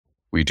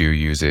 we do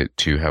use it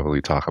to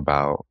heavily talk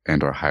about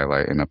and or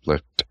highlight and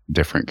uplift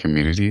different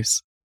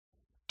communities.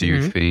 Do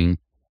you think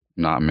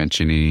not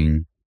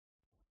mentioning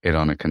it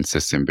on a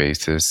consistent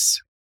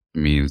basis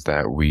means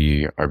that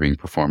we are being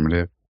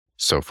performative?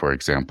 So, for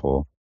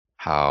example,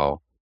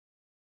 how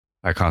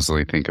I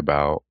constantly think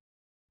about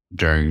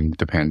during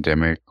the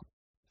pandemic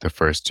the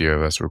first year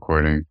of us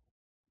recording,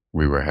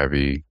 we were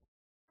heavy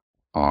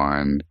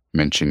on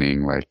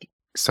mentioning like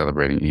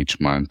celebrating each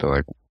month, or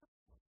like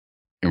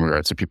in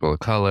regards to people of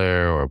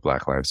color or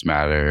Black Lives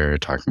Matter,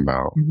 talking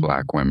about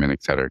Black women,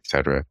 et cetera, et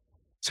cetera.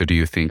 So do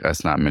you think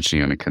us not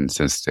mentioning on a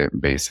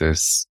consistent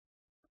basis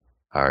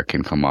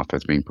can come off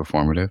as being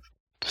performative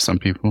to some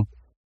people?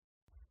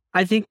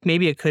 I think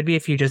maybe it could be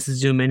if you just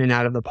zoom in and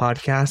out of the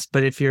podcast,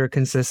 but if you're a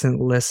consistent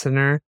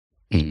listener,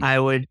 I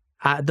would,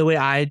 the way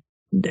I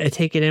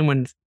take it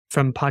in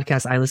from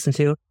podcasts I listen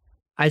to,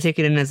 I take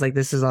it in as like,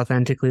 this is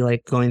authentically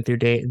like going through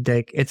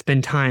like it's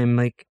been time,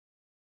 like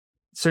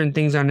certain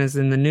things aren't as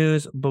in the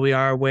news, but we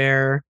are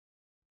aware.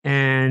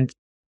 And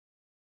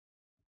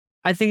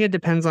I think it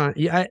depends on,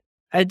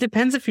 it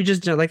depends if you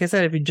just, like I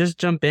said, if you just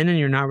jump in and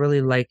you're not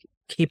really like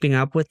keeping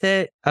up with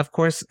it, of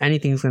course,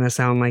 anything's going to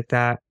sound like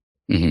that.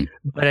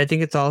 But I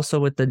think it's also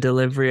with the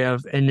delivery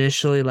of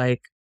initially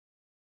like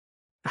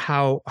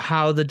how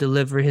the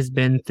delivery has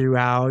been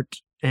throughout,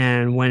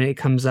 and when it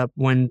comes up,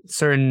 when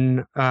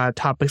certain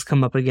topics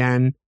come up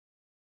again,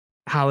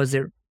 how is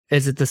it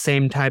the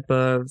same type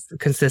of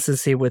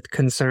consistency with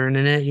concern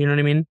in it? You know what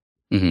I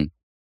mean?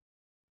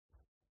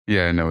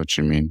 Yeah, I know what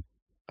you mean.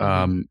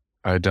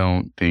 I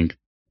don't think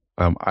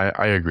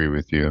I agree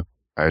with you.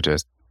 At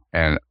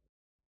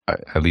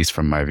least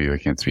from my view, I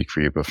can't speak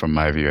for you, but from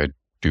my view, I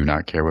do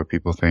not care what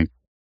people think.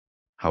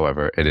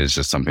 However, it is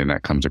just something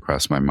that comes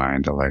across my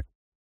mind. I like,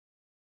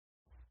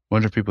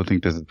 wonder if people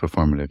think this is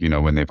performative,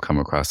 when they've come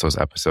across those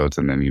episodes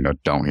and then,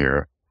 don't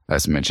hear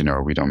us mention,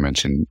 or we don't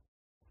mention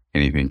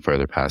anything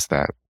further past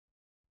that.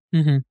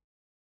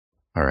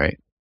 All right.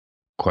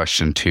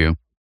 Question 2.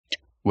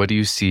 What do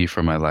you see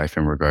for my life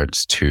in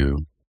regards to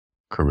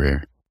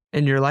career?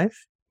 In your life?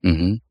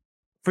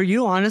 For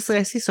you, honestly,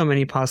 I see so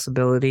many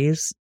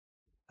possibilities.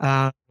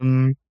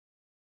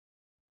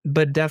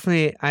 But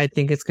definitely, I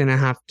think it's going to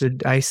have to,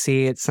 I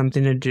see it's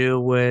something to do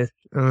with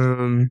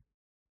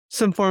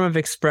some form of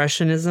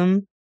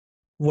expressionism,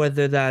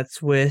 whether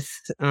that's with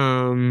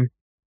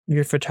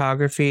your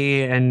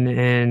photography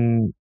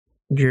and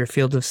your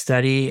field of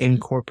study,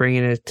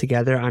 incorporating it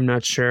together. I'm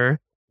not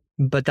sure,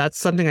 but that's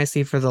something I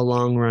see for the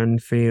long run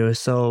for you.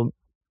 So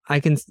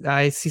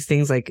I see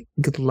things like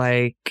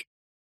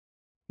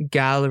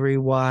gallery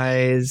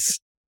wise,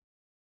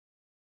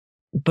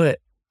 but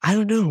I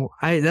don't know.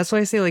 That's why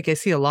I say like I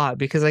see a lot,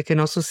 because I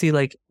can also see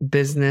like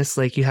business,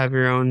 like you have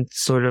your own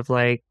sort of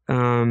like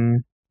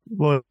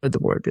what would the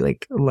word be,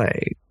 like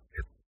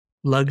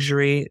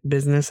luxury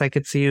business I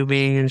could see you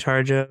being in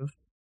charge of.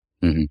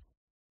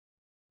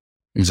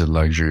 It's a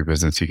luxury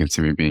business you can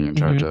see me being in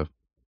charge of.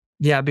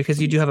 Yeah, because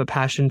you do have a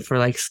passion for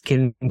like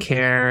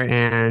skincare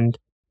and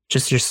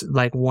just your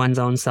like one's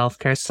own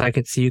self-care. So I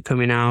could see you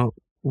coming out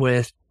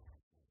with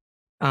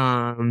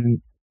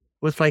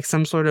like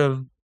some sort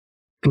of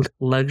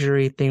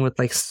luxury thing with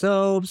like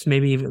soaps,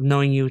 maybe even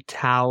knowing you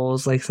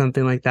towels, like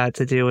something like that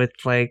to do with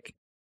like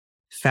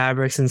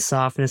fabrics and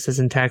softnesses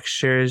and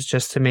textures,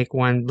 just to make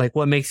one like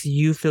what makes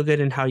you feel good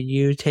and how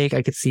you take.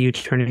 I could see you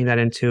turning that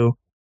into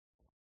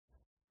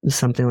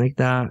something like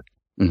that.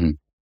 And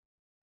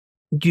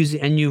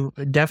you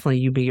definitely,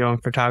 you be your own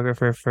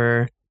photographer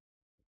for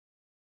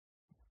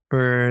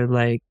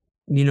like,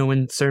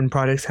 when certain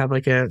products have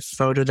like a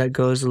photo that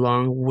goes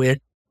along with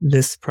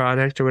this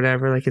product or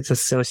whatever, like it's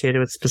associated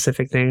with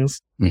specific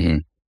things.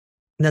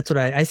 That's what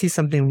I see,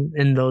 something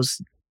in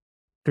those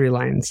 3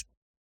 lines.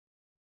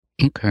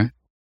 Okay.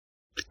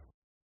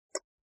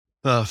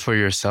 For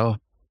yourself,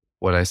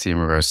 what I see in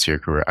regards to your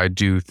career, I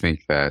do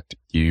think that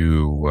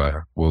you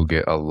will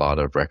get a lot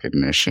of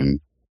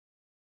recognition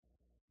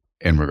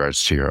in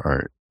regards to your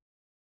art,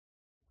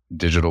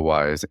 digital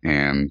wise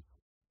and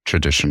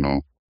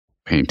traditional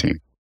painting.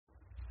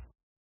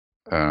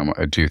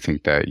 I do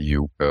think that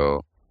you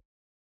will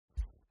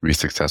be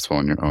successful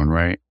in your own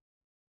right.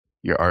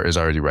 Your art is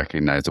already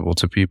recognizable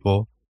to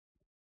people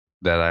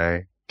that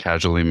I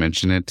casually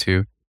mention it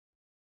to.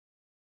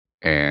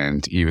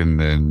 And even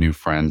the new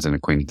friends and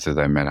acquaintances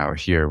I met out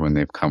here, when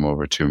they've come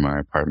over to my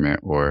apartment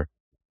or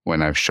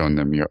when I've shown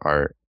them your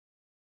art,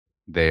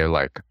 they're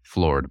like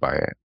floored by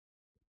it.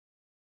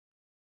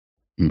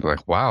 I'm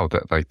like, wow,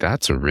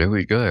 that's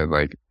really good.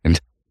 Like, and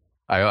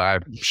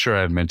I'm sure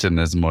I've mentioned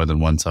this more than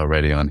once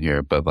already on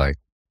here, but like,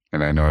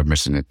 and I know I've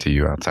mentioned it to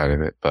you outside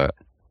of it, but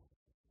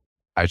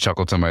I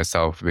chuckle to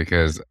myself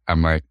because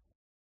I'm like,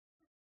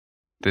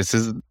 this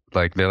is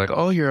like, they're like,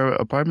 oh, your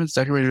apartment's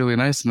decorated really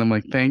nice. And I'm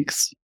like,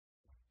 thanks.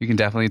 You can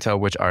definitely tell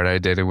which art I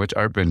did and which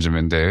art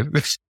Benjamin did.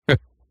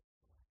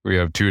 We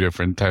have 2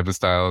 different types of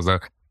styles.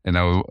 And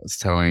I was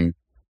telling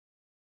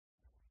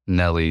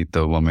Nellie,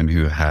 the woman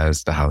who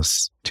has the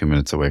house 2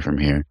 minutes away from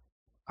here,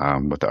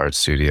 with the art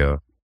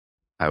studio,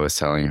 I was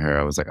telling her,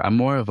 I was like, I'm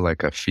more of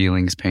like a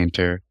feelings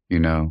painter,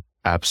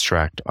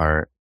 abstract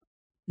art.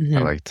 I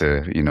like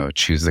to,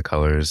 choose the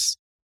colors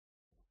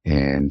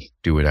and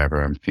do whatever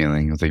I'm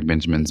feeling. I was like,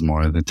 Benjamin's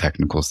more of the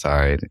technical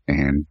side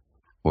and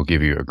will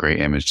give you a great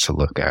image to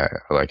look at.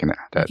 Like you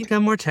think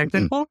I'm more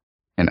technical?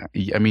 And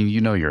I mean,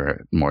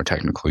 you're more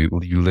technical.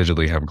 You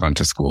literally have gone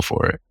to school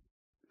for it.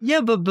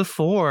 Yeah, but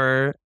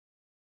before,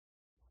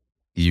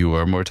 You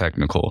are more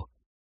technical.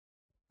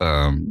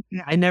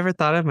 I never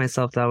thought of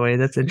myself that way.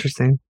 That's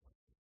interesting.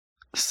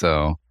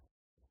 So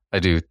I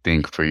do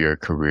think for your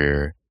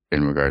career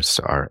in regards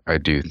to art, I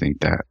do think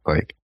that,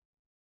 like,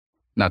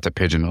 not to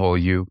pigeonhole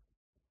you,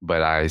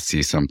 but I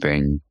see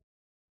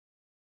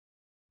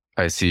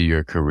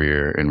your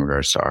career in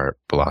regards to art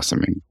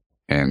blossoming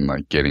and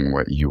like getting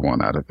what you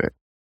want out of it.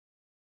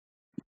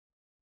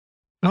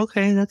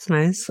 Okay, that's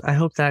nice. I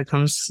hope that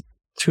comes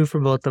true for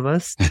both of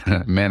us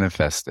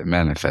Manifest it,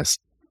 manifest.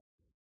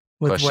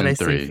 with Question what I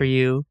 3. see for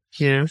you.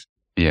 You know?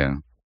 Yeah.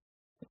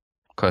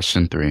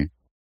 Question 3.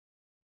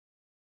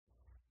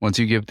 Once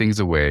you give things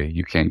away,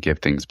 you can't give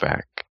things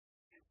back.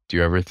 Do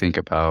you ever think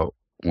about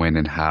when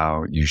and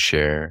how you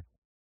share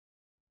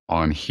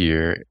on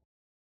here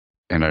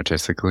and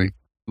artistically?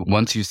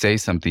 Once you say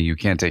something, you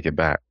can't take it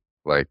back.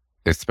 Like,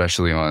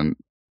 especially on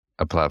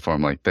a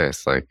platform like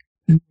this, like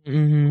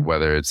Mm-hmm.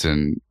 whether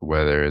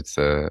it's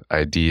a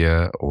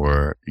idea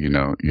or, you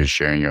know, you're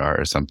sharing your art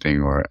or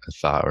something or a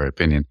thought or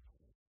opinion,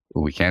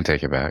 we can't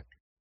take it back.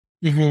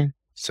 Mm-hmm.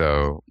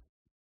 So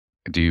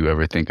do you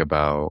ever think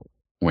about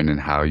when and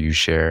how you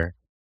share?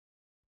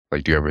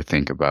 Like, do you ever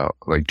think about,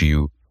 like, do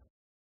you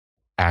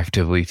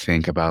actively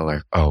think about,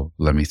 like, oh,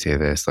 let me say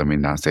this, let me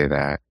not say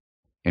that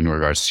in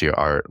regards to your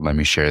art, let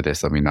me share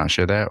this, let me not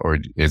share that? Or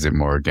is it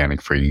more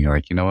organic for you? You're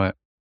like, you know what?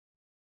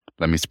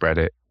 Let me spread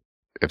it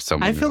if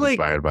someone I is feel like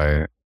inspired by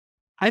it.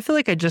 I feel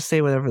like I just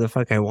say whatever the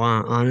fuck I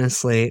want,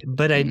 honestly.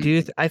 But I Mhm.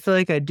 do. I feel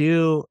like I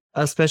do,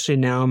 especially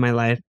now in my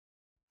life.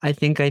 I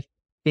think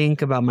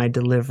about my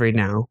delivery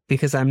now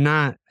because I'm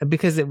not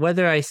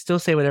whether I still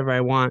say whatever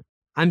I want,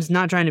 I'm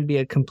not trying to be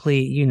a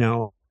complete,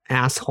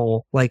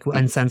 asshole, like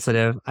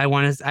insensitive. I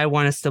want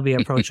to still be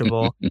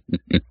approachable.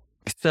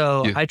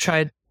 So Yeah. I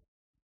tried.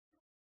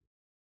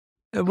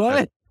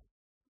 What?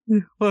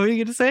 What were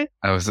you gonna say?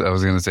 I was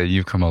going to say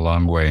you've come a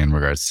long way in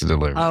regards to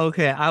delivery. Oh,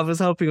 okay. I was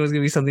hoping it was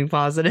gonna be something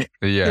positive.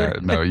 Yeah,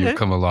 no, you've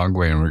come a long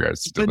way in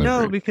regards to But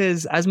delivery. no,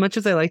 because as much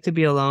as I like to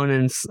be alone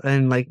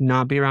and like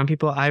not be around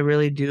people, I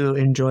really do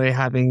enjoy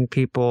having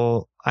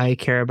people I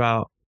care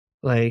about,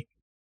 like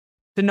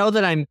to know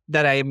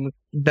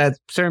that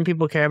certain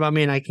people care about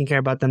me and I can care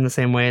about them the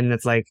same way, and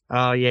it's like,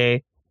 oh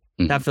yay,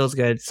 that feels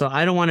good. So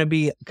I don't want to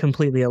be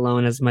completely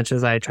alone as much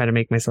as I try to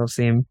make myself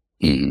seem.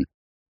 Mhm.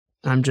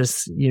 I'm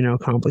just,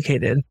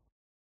 complicated.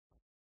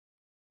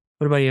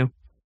 What about you?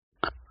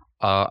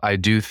 I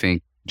do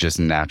think just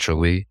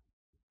naturally,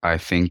 I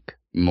think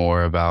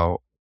more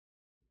about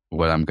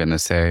what I'm going to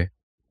say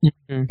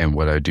Mhm. and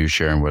what I do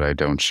share and what I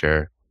don't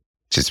share,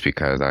 just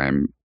because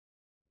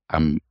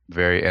I'm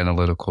very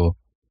analytical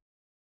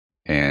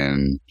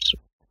and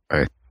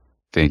I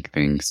think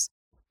things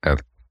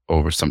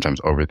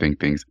sometimes overthink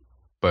things.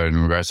 But in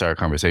regards to our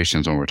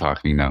conversations when we're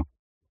talking now,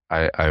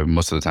 I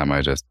most of the time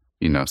I just,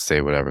 say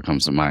whatever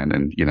comes to mind,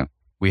 and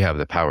we have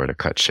the power to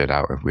cut shit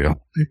out if we don't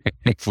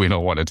if we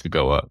don't want it to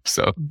go up.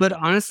 So But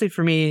honestly,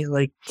 for me,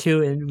 like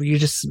too, and you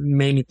just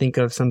made me think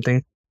of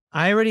something.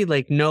 I already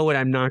like know what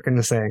I'm not going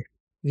to say.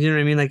 You know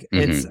what I mean? Like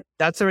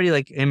that's already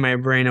like in my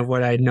brain of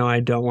what I know I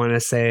don't want to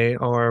say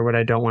or what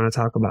I don't want to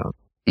talk about.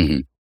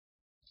 Mhm.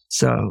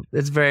 So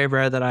it's very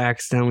rare that I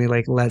accidentally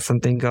like let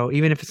something go,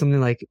 even if it's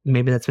something like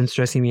maybe that's been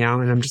stressing me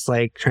out and I'm just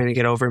like trying to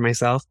get over it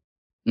myself.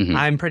 Mhm.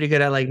 I'm pretty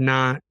good at like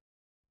not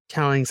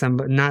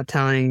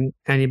telling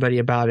anybody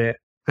about it.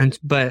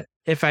 But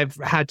if I've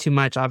had too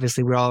much,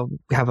 obviously we all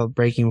have a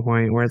breaking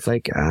point where it's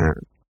like,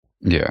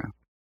 Yeah.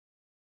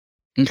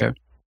 Okay.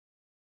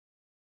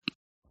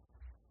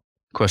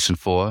 Question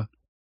 4.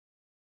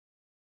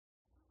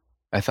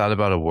 I thought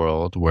about a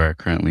world where I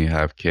currently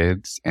have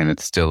kids and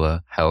it's still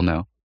a hell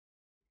no.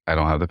 I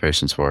don't have the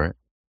patience for it.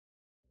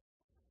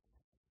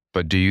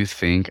 But do you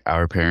think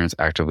our parents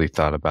actively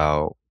thought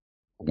about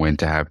when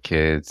to have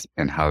kids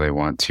and how they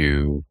want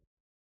to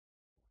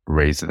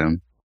raise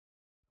them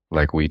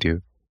like we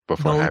do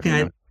before having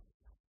them?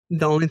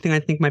 the only thing I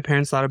think my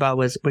parents thought about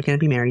was we're going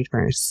to be married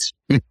first.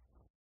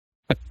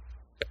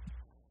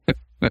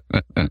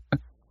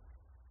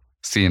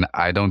 See, and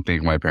I don't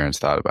think my parents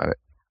thought about it.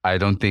 I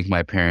don't think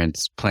my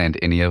parents planned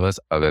any of us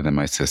other than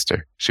my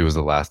sister. She was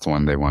the last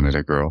one. They wanted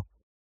a girl.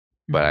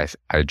 But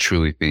I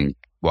truly think,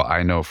 well,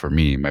 I know for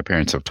me, my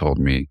parents have told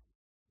me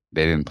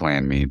they didn't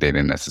plan me. They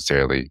didn't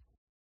necessarily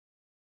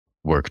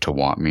work to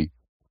want me,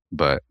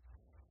 but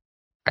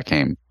I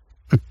came.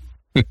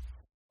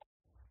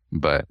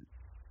 But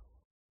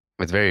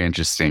it's very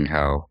interesting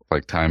how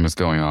like time is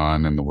going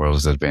on and the world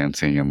is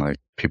advancing and like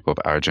people of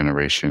our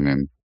generation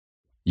and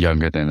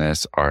younger than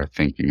us are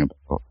thinking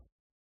about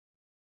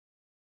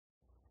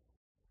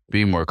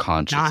being more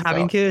conscious Not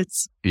having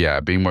kids. Yeah,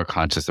 being more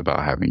conscious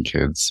about having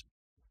kids,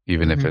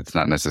 even if it's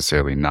not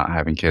necessarily not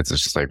having kids.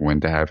 It's just like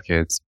when to have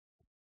kids.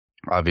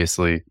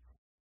 Obviously,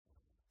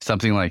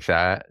 something like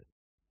that,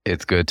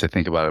 it's good to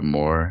think about it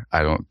more.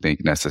 I don't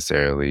think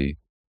necessarily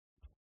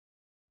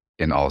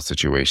in all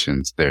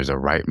situations there's a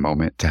right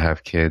moment to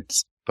have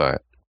kids,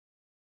 but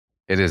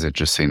it is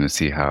interesting to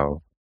see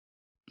how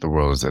the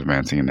world is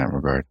advancing in that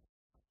regard.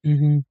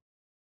 Mm-hmm.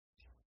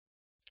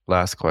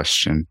 Last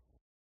question.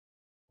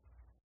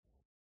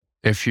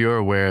 If you're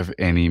aware of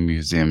any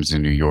museums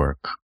in New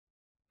York,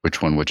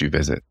 which one would you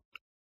visit?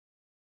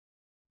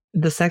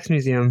 The Sex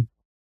Museum.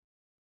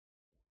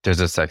 There's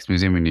a sex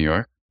museum in New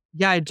York?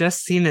 Yeah, I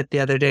just seen it the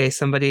other day.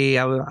 Some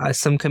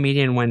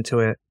comedian went to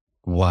it.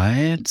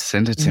 What?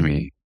 Send it to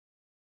me.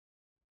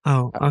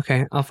 Oh,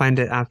 okay. I'll find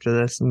it after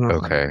this.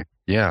 Okay.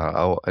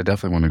 Yeah, I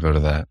definitely want to go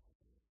to that.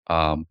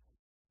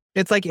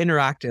 It's like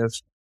interactive.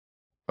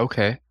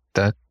 Okay.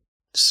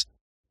 That's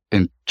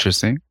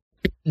interesting.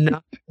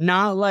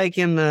 Not like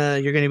you're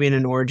going to be in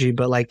an orgy,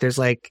 but like there's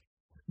like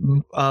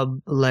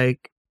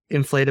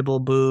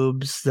inflatable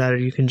boobs that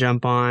you can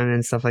jump on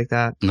and stuff like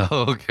that.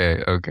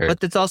 Okay. But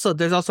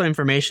there's also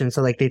information.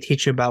 So like they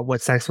teach you about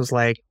what sex was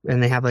like,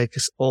 and they have like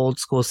old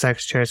school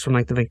sex chairs from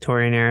like the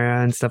Victorian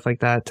era and stuff like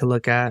that to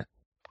look at.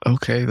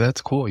 Okay,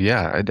 that's cool.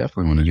 Yeah, I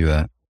definitely want to do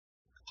that.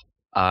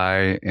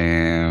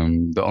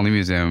 The only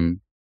museum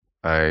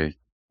I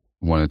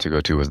wanted to go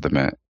to was the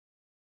Met.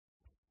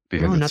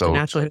 Because not the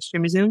Natural History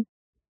Museum?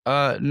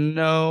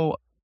 No.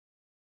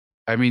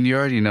 I mean, you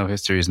already know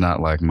history is not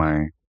like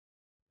my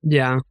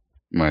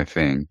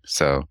thing.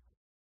 So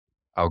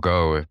I'll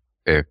go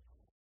if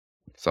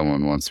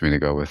someone wants me to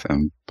go with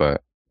them.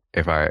 But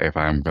if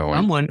I'm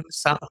going,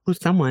 who's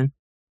someone?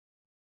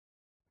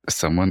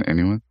 Someone,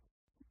 anyone?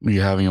 Are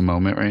you having a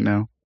moment right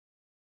now?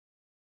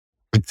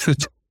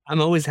 I'm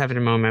always having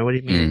a moment. What do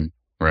you mean?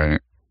 Right.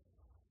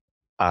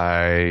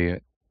 I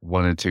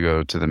wanted to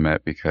go to the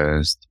Met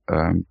because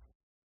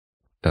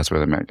that's where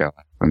the Met Gala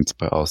happens,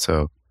 but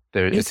also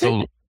it's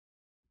so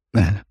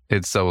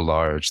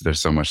large.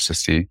 There's so much to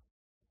see.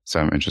 So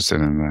I'm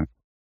interested in that.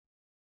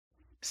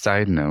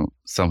 Side note,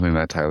 something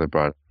that Tyler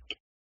brought up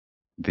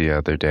the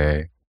other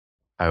day,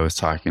 I was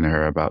talking to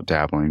her about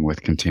dabbling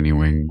with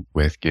continuing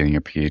with getting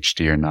a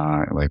PhD or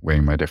not, like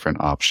weighing my different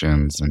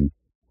options and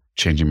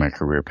changing my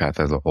career path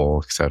as a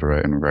whole,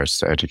 etc., in regards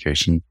to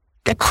education.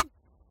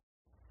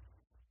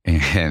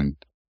 And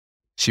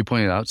she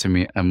pointed out to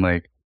me, I'm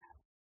like,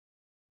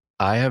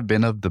 I have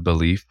been of the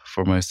belief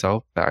for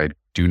myself that I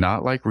do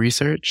not like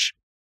research.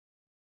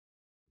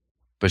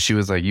 But she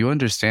was like, you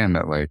understand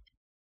that, like,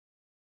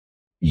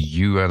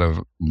 you out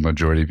of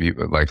majority of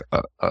people, like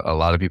a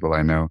lot of people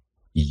I know,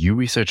 you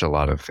research a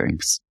lot of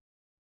things.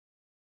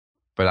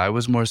 But I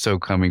was more so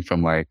coming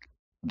from like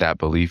that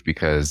belief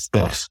because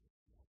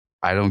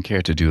I don't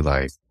care to do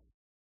like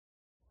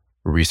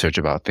research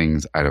about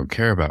things I don't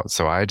care about.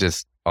 So I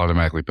just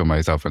automatically put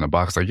myself in a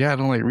box like, yeah, I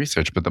don't like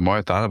research. But the more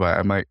I thought about it,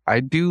 I'm like, I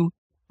do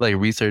like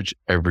research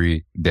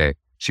every day.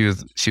 She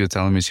was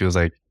telling me, she was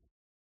like,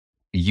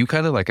 you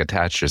kind of like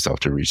attach yourself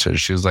to research.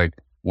 She was like,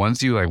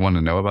 once you like want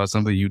to know about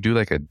something, you do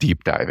like a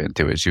deep dive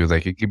into it. She was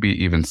like, it could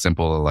be even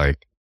simple to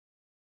like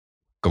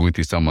going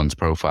through someone's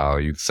profile.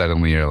 You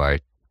suddenly are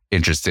like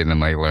interested in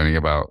like learning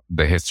about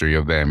the history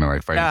of them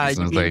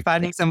and like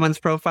finding someone's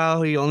profile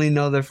who you only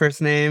know their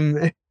first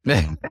name.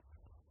 Listen,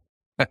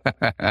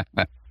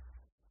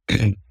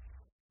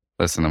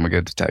 I'm a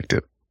good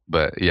detective.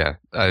 But yeah,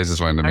 I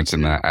just wanted to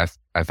mention that.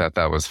 I thought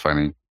that was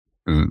funny.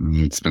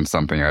 It's been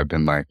something I've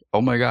been like,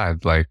 oh my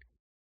God, like,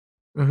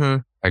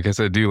 I guess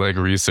I do like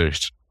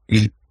research.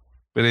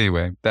 But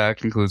anyway, that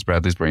concludes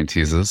Bradley's Brain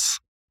Teases.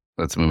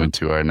 Let's move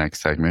into our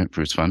next segment,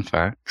 Fruits Fun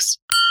Facts.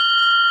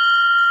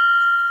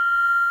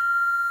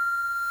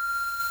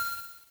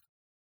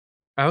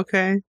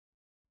 Okay.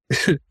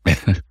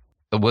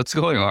 What's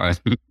going on?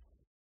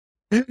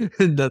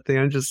 Nothing.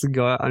 I'm just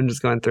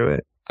going through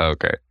it.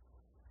 Okay.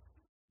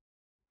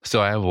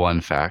 So I have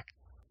one fact.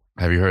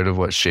 Have you heard of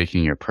what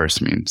shaking your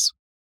purse means?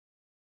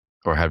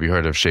 Or have you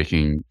heard of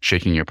shaking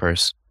your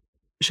purse?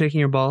 Shaking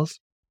your balls?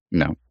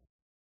 No.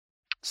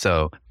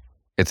 So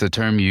it's a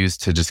term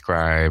used to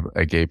describe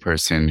a gay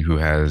person who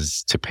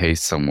has to pay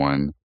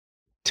someone,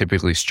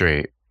 typically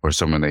straight or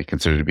someone they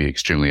consider to be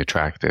extremely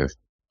attractive,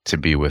 to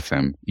be with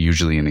them,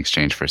 usually in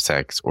exchange for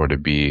sex or to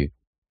be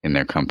in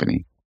their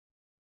company.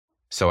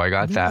 So I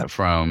got that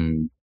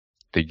from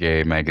the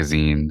gay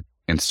magazine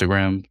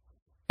Instagram.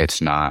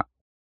 It's not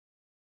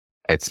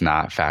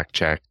fact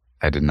checked.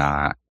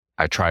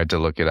 I tried to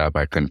look it up.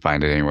 I couldn't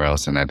find it anywhere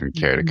else and I didn't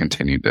care to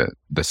continue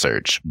the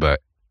search. But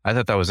I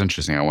thought that was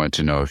interesting. I wanted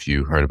to know if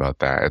you heard about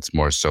that. It's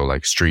more so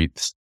like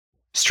street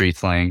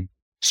slang,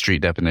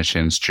 street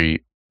definition,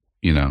 street,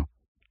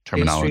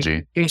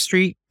 terminology. Gay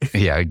street.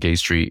 Yeah, gay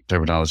street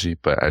terminology.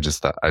 But I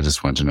just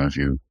wanted to know if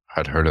you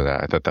had heard of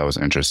that. I thought that was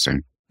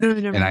interesting.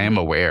 And I am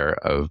aware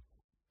of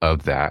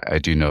that. I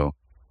do know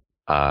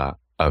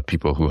of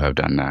people who have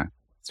done that.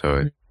 So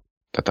I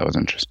thought that was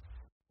interesting.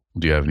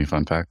 Do you have any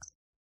fun facts?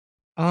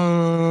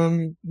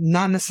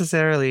 Not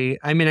necessarily.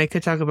 I mean, I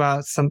could talk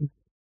about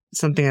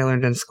something I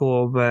learned in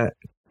school, but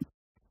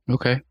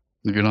okay.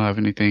 If you don't have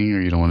anything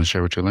or you don't want to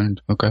share what you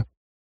learned, okay.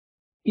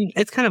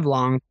 It's kind of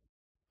long.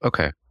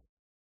 Okay.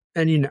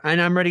 And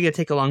and I'm ready to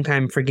take a long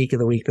time for Geek of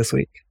the Week this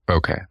week.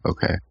 Okay.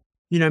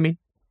 You know what I mean?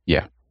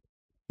 Yeah.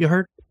 You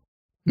heard?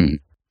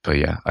 But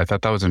yeah, I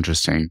thought that was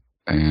interesting,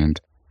 and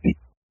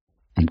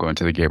I'm going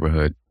to the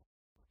neighborhood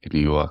in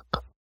New York.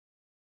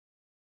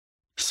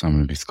 So I'm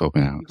gonna be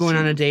scoping out. You going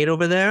on a date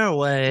over there or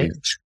what?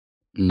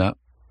 No.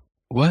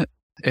 What?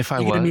 If I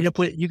You gonna was, meet up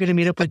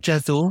with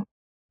Jazul?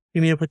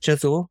 You meet up with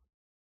Jazul?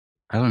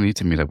 I don't need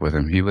to meet up with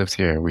him. He lives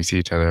here. We see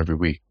each other every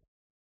week.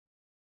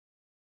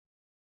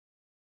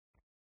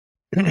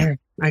 I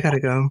gotta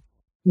go.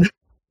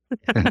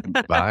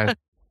 Bye.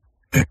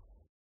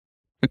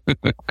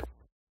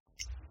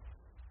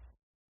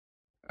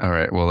 All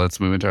right. Well, let's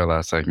move into our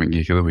last segment,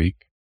 Geek of the Week.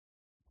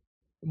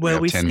 Well,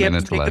 have we 10 skipped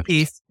minutes pick a left.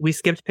 piece. We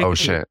skipped pick a Oh, piece.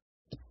 shit.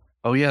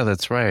 Oh, yeah,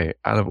 that's right.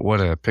 Out of what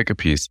a pick a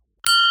piece.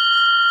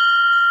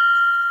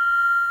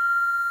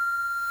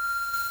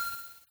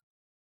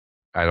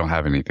 I don't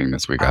have anything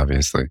this week,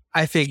 obviously.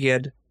 I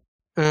figured.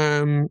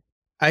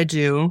 I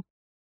do.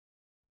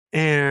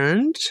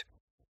 And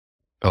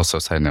Also,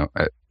 side note,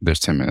 there's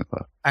 10 minutes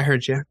left. I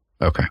heard you.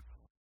 Okay.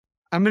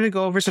 I'm going to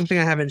go over something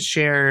I haven't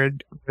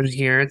shared on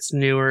here. It's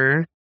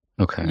newer.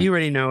 Okay. You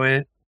already know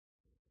it.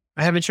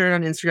 I haven't shared it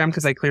on Instagram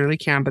because I clearly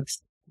can, but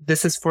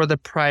this is for the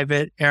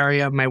private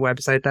area of my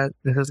website that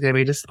this is going to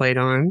be displayed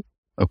on.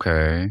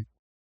 Okay.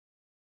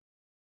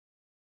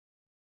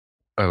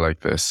 I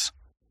like this.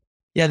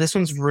 Yeah, this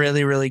one's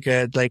really, really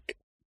good. Like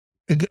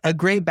a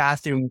great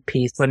bathroom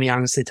piece, let me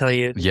honestly tell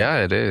you.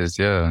 Yeah, it is.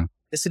 Yeah.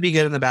 This would be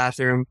good in the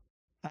bathroom.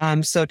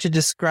 So to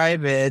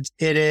describe it,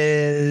 it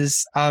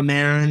is a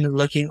man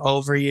looking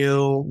over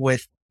you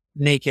with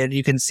naked.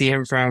 You can see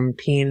him from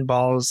peeing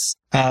balls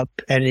up,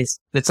 and it's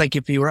like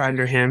if you were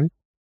under him.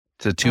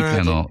 It's a two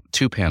panel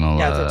it's a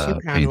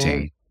two-panel.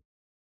 painting.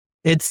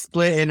 It's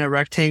split in a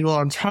rectangle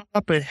on top,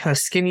 a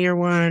skinnier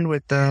one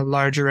with the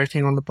larger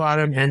rectangle on the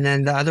bottom, and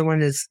then the other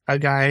one is a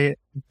guy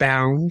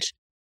bound,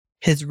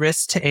 his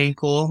wrist to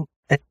ankle,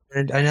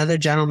 and another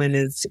gentleman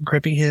is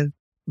gripping his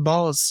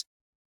balls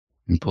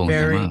And pulling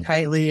very them up.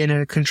 tightly in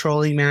a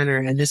controlling manner.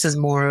 And this is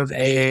more of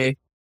a,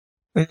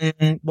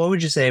 what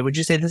would you say? Would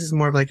you say this is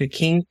more of like a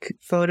kink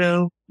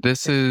photo?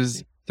 This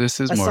is A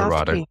more soft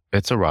erotic. kink.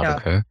 It's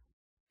erotica.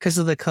 Because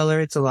of the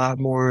color, it's a lot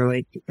more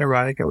like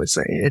erotic, I would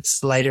say.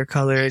 It's lighter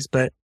colors,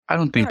 but I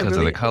don't think Yeah, because of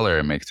really- the color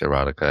it makes it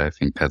erotica. I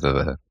think because of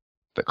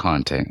the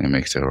content it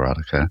makes it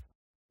erotica.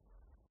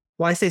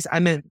 well,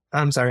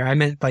 I'm sorry, I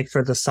meant like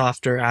for the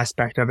softer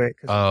aspect of it.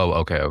 'cause- Oh,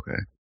 okay.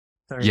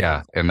 sorry.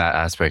 Yeah, in that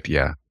aspect,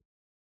 yeah.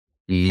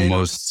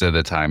 Most of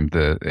the time,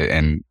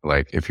 and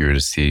like if you were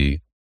to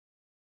see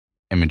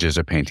images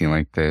or painting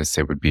like this,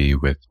 it would be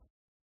with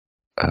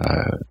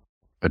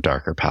a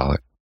darker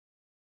palette.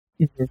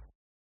 Mhm.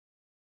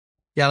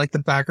 Yeah, like the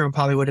background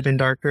probably would have been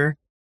darker.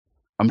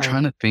 I'm Right.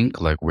 trying to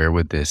think like where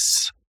would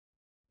this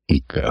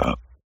go?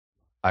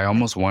 I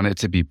almost want it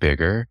to be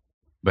bigger,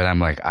 but I'm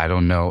like, I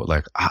don't know.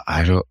 Like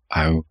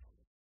I'm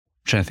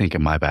trying to think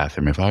in my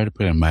bathroom. If I were to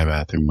put it in my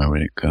bathroom, where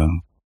would it go?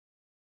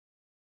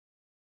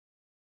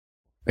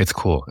 It's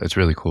cool. It's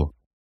really cool.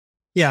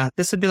 Yeah,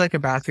 this would be like a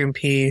bathroom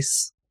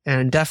piece,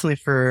 and definitely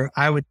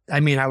I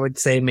would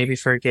say maybe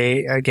for a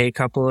gay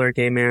couple or a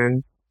gay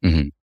man.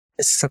 Mhm.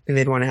 This is something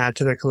they'd want to add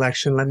to their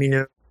collection. Let me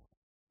know.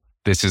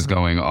 This is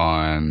going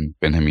on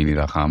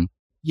benhamini.com.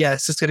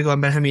 Yes, it's going to go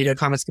on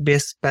benhamid.com. It's going to be a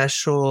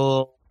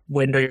special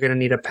window. You're going to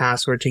need a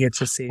password to get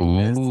to see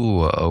this.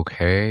 Ooh,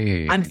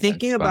 okay. I'm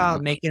thinking That's about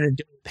fun. making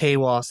a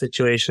paywall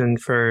situation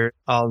for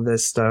all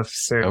this stuff.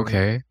 So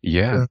Okay,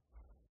 yeah. Yeah.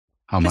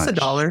 How just much?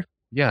 $1.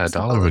 Yeah, Just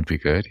 $1 would be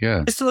good.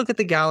 Yeah. Just to look at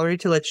the gallery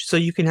so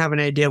you can have an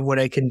idea of what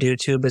I can do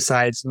too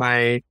besides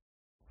my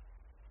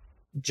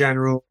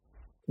general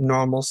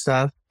normal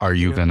stuff. Are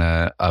you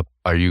Yeah.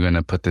 Are you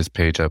gonna put this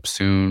page up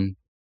soon?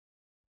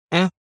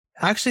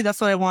 Actually, that's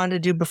what I wanted to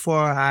do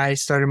before I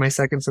started my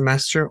second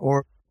semester,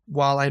 or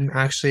while I'm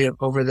actually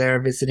over there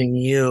visiting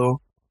you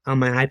on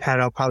my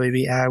iPad.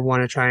 I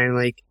want to try and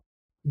like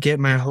get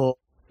my whole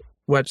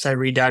website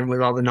redone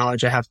with all the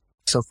knowledge I have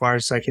so far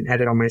so I can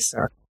edit all my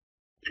stuff.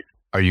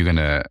 Are you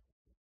gonna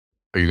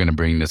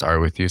bring this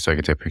art with you so I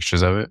can take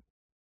pictures of it?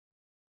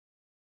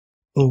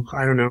 Oh,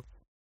 I don't know.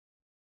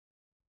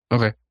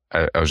 Okay.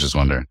 I was just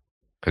wondering.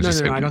 Because No, you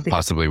no, said I don't think-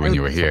 possibly I when don't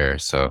you were think so. here.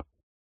 So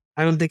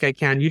I don't think I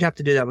can. You'd have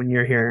to do that when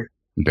you're here.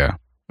 yeah.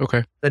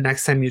 Okay. The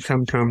next time you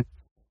come.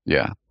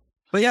 Yeah.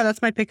 But yeah,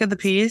 that's my pick of the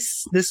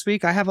piece this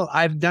week.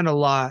 I've done a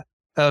lot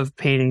of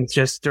paintings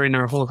just during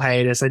our whole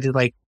hiatus. I did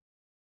like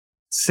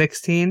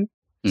 16.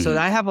 So Mhm.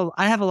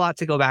 I have a lot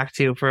to go back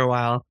to for a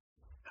while.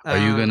 Are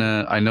you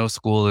gonna? I know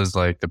school is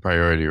like the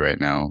priority right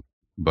now,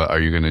 but are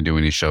you gonna do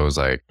any shows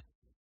like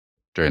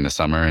during the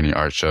summer? Any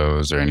art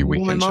shows or any Well,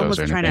 weekend shows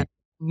or anything?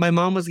 my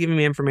mom was giving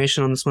me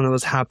information on this one that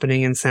was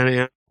happening in Santa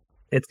Ana.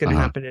 It's going to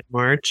Uh-huh. happen in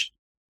March.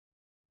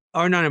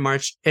 Or not in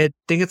March. I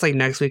think it's like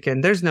next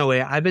weekend. There's no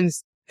way.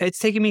 It's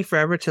taking me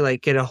forever to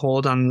like get a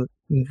hold on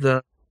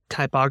the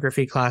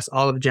typography class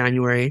all of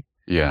January.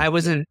 Yeah. I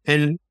wasn't,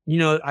 and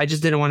I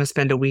just didn't want to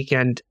spend a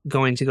weekend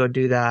going to go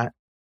do that.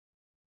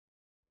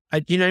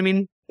 You know what I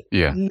mean?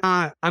 Yeah.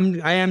 I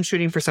am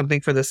shooting for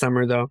something for the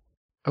summer though.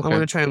 I want Okay.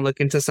 to try and look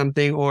into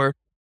something or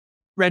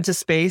rent a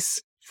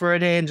space for a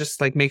day and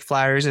just like make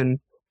flyers and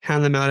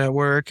hand them out at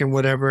work and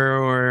whatever,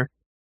 or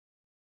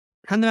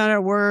hand them out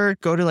at work,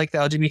 go to like the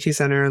LGBT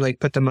center, like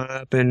put them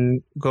up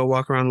and go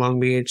walk around Long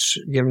Beach,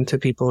 give them to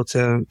people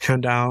to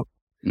hand out.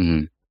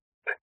 Mm-hmm.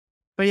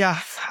 But yeah,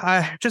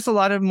 just a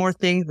lot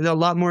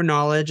more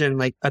knowledge and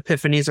like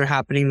epiphanies are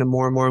happening the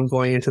more and more I'm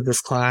going into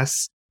this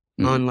class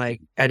on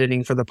like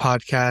editing for the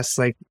podcast,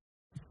 like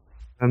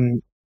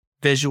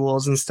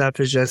visuals and stuff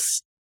is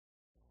just,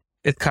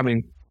 it's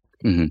coming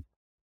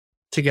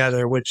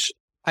together, which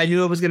I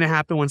knew it was going to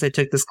happen once I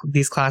took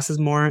these classes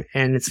more.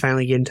 And it's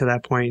finally getting to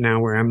that point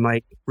now where I'm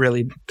like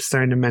really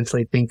starting to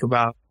mentally think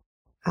about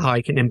how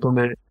I can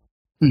implement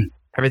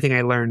everything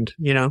I learned,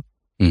 you know?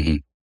 Mm-hmm.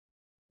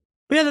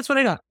 But yeah, that's what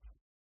I got.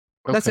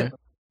 Okay. That's it.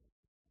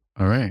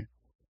 All right.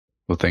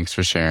 Well, thanks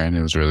for sharing.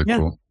 It was really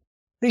cool.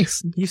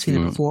 Thanks. You've seen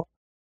it before.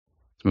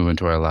 Let's move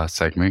into our last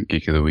segment,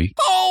 Geek of the Week.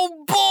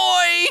 Oh,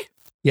 boy!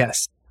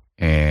 Yes.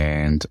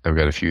 And I've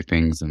got a few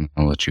things, and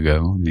I'll let you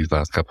go in these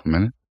last couple of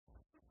minutes.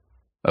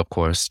 Of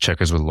course,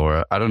 Checkers with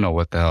Laura. I don't know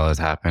what the hell has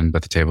happened,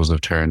 but the tables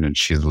have turned, and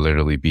she's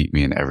literally beat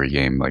me in every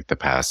game, like the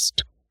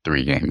past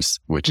 3 games,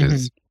 which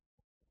is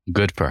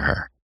good for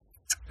her.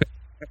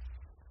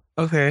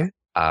 Okay.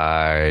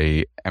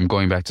 I am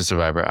going back to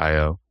Survivor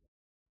IO.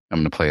 I'm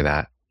going to play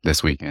that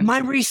this weekend.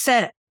 Mine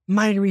reset.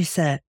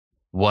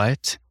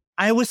 What?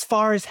 I was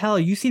far as hell.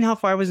 You seen how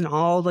far I was in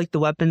all like the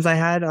weapons I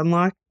had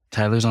unlocked?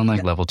 Tyler's on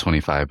like level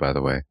 25, by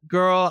the way.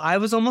 Girl, I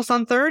was almost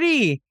on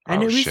 30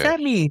 and it reset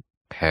me.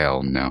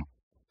 Hell no.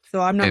 So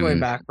I'm not going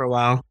back for a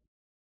while.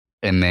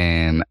 And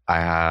then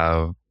I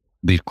have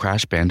the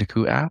Crash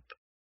Bandicoot app.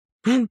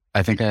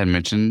 I think I had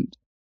mentioned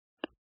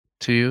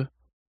to you.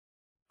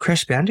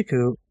 Crash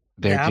Bandicoot?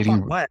 They're getting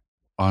on what?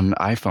 On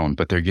iPhone,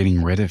 but they're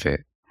getting rid of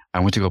it. I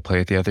went to go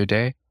play it the other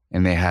day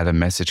and they had a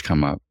message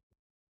come up.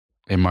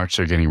 In March,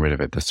 they're getting rid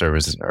of it. The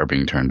services are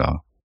being turned off.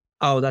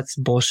 Oh, that's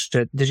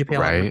bullshit. Did you pay a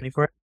lot of money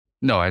for it?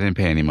 No, I didn't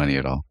pay any money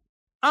at all.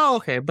 Oh,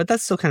 okay. But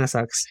that still kind of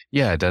sucks.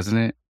 Yeah, doesn't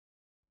it?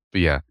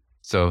 But yeah,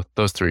 so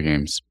those 3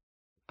 games.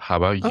 How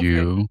about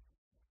you?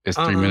 Is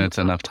 3 minutes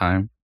enough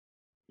time?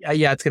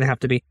 Yeah, it's going to have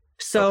to be.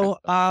 So,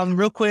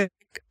 real quick,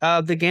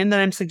 the game that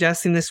I'm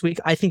suggesting this week,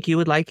 I think you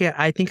would like it.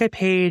 I think I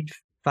paid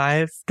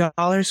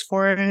 $5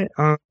 for it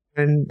on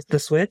the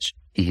Switch.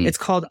 Mm-hmm. It's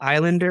called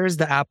Islanders.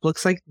 The app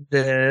looks like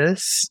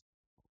this.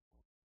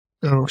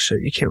 Oh, shit.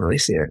 You can't really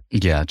see it.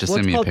 Yeah, just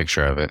send me a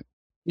picture of it.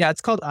 Yeah,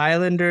 it's called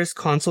Islanders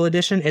Console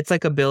Edition. It's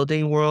like a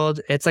building world.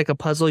 It's like a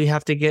puzzle. You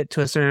have to get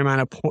to a certain amount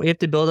of points. You have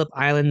to build up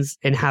islands,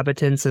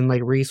 inhabitants, and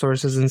like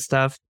resources and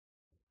stuff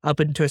up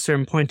into a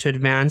certain point to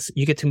advance.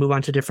 You get to move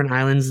on to different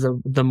islands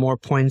the more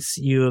points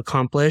you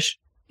accomplish.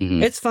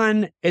 Mm-hmm. It's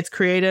fun. It's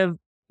creative.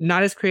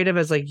 Not as creative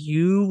as like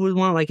you would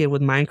want like it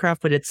with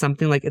Minecraft, but it's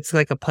something like it's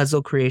like a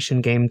puzzle creation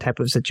game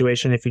type of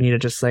situation if you need to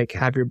just like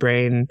have your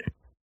brain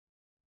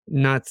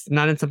not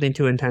in something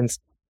too intense.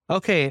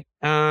 Okay.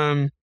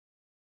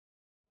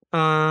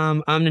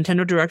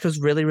 Nintendo Direct was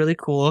really, really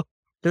cool.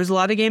 There's a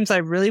lot of games I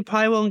really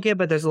probably won't get,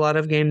 but there's a lot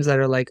of games that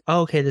are like,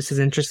 oh, okay, this is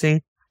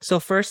interesting. So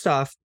first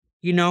off,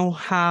 you know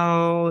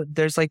how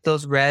there's like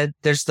there's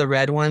the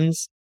red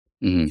ones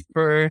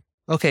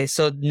okay,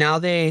 so now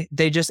they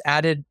just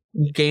added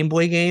Game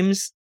Boy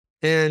games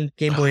and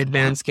Game Boy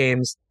Advance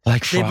games.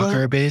 Like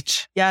Frogger,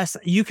 bitch? Yes,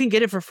 you can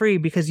get it for free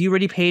because you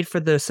already paid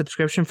for the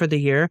subscription for the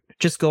year.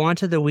 Just go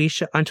onto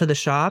onto the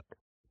shop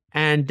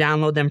and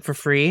download them for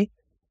free.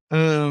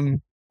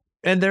 And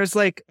there's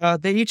like,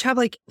 they each have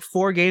like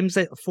 4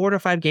 to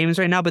 5 games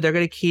right now, but they're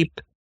going to keep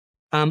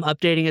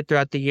updating it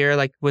throughout the year,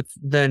 like with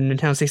the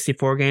Nintendo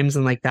 64 games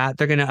and like that.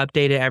 They're going to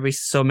update it every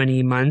so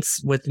many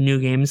months with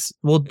new games,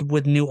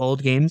 with new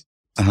old games.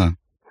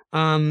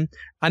 I'm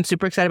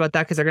super excited about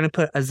that because they're going to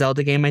put a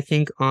Zelda game, I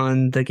think,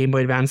 on the Game Boy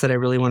Advance that I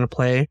really want to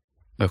play.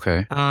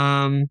 Okay.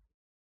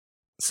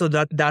 So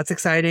that's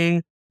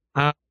exciting.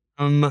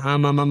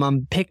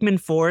 Pikmin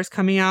 4 is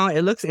coming out.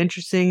 It looks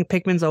interesting.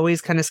 Pikmin's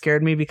always kind of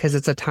scared me because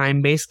it's a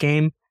time-based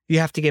game. You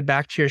have to get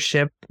back to your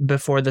ship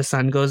before the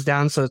sun goes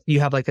down, so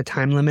you have like a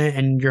time limit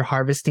and you're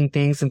harvesting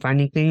things and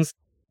finding things.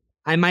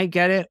 I might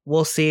get it.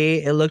 We'll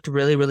see. It looked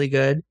really, really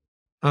good.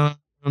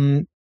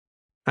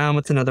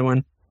 What's another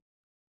one?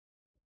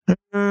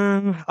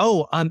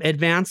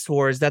 Advanced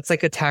Wars. That's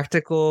like a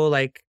tactical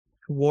like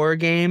war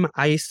game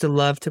I used to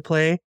love to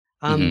play.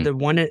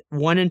 The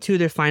 1 and 2,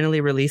 they're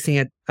finally releasing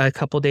it a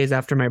couple days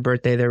after my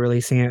birthday. They're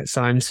releasing it,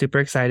 so I'm super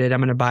excited. I'm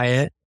gonna buy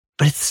it,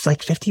 but it's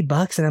like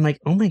 $50, and I'm like,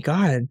 oh my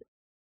god,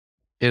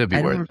 it'll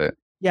be worth it.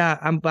 Yeah,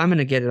 I'm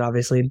gonna get it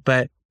obviously,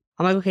 but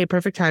I'm like, okay,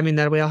 perfect timing.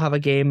 That way, I'll have a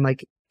game.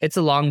 Like it's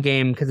a long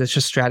game because it's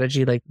just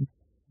strategy, like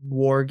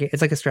war game.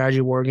 It's like a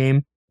strategy war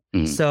game,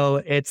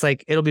 so it's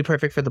like it'll be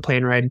perfect for the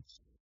plane ride.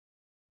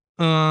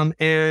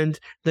 And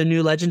the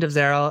new Legend of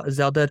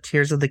Zelda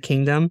Tears of the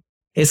Kingdom.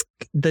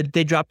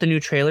 They dropped a new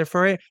trailer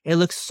for it. It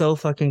looks so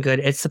fucking good.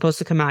 It's supposed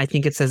to come out, I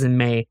think it says in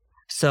May.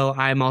 So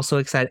I'm also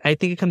excited. I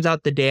think it comes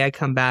out the day I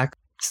come back.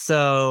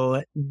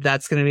 So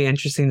that's going to be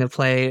interesting to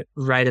play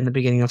right in the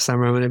beginning of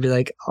summer. I'm going to be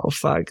like, oh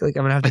fuck, like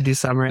I'm going to have to do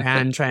summer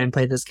and try and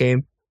play this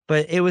game.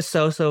 But it was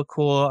so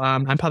cool.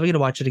 I'm probably going to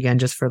watch it again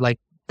just for like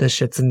the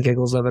shits and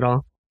giggles of it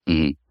all.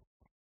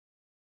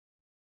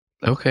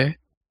 Okay.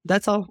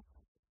 That's all.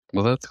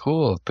 Well, that's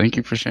cool. Thank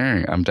you for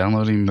sharing. I'm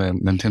downloading the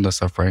Nintendo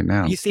stuff right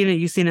now. You seen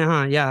it,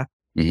 huh? Yeah.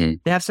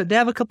 Mm-hmm. They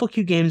have a couple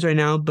cute games right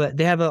now, but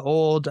they have an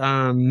old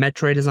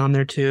Metroid is on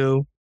there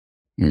too.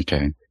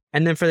 Okay.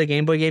 And then for the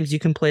Game Boy games, you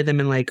can play them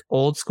in like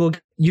old school.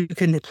 You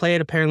can play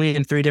it apparently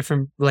in 3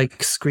 different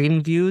like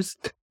screen views.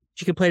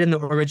 You can play it in the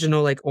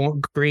original like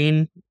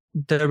green,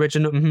 the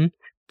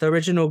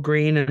original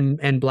green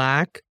and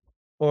black,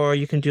 or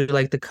you can do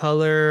like the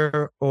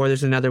color, or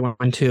there's another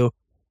one too.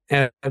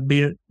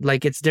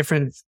 Like it's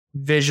different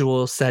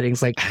visual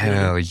settings. Like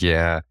hell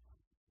yeah,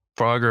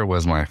 Frogger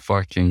was my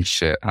fucking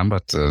shit. I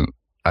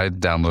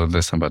downloaded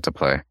this. I'm about to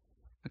play.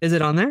 Is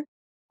it on there?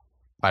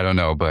 I don't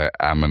know, but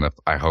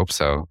I hope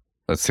so.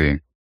 Let's see.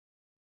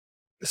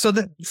 So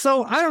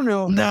I don't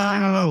know.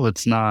 No,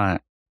 it's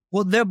not.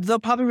 Well, they'll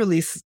probably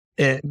release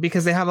it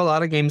because they have a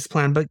lot of games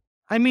planned. But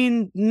I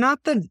mean,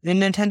 not that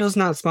Nintendo's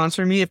not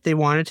sponsoring me. If they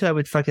wanted to, I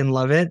would fucking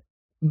love it.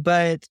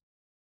 But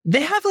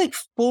they have like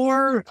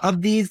 4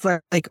 of these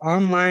like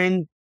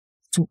online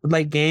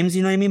like games.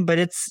 You know what I mean? But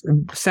it's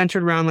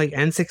centered around like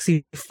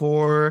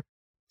N64,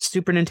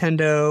 Super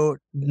Nintendo,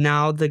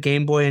 now the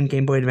Game Boy and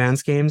Game Boy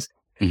Advance games.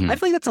 Mm-hmm. I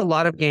feel like that's a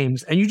lot of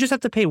games, and you just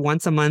have to pay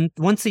once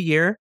a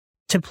year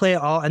to play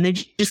all, and they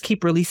just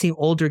keep releasing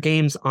older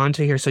games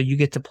onto here, so you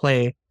get to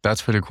play.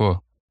 That's pretty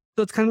cool.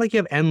 So it's kind of like you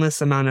have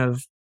endless amount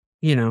of,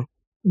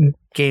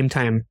 game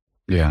time.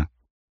 Yeah,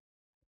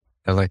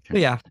 I like it. But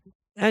yeah.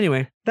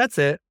 Anyway, that's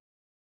it.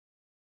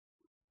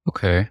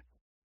 Okay.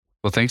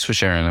 Well, thanks for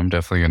sharing. I'm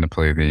definitely going to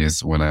play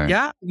these when I.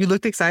 Yeah, you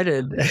looked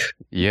excited.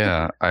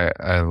 Yeah,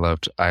 I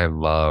loved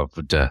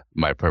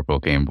my purple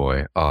Game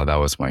Boy. Oh, that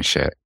was my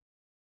shit.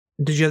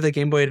 Did you have the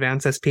Game Boy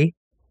Advance SP?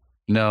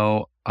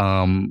 No,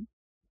 I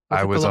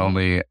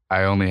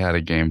only had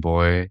a Game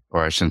Boy,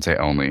 or I shouldn't say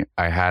only.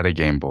 I had a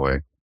Game Boy,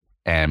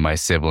 and my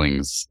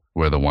siblings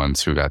were the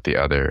ones who got the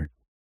other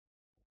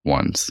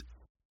ones.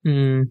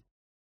 Mm.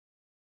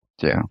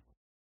 Yeah.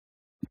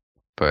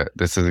 But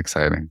this is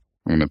exciting.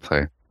 I'm going to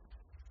play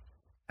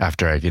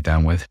after I get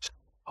done with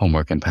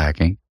homework and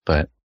packing.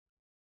 But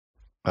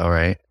all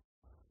right.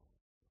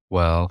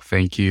 Well,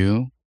 thank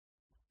you.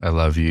 I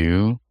love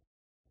you.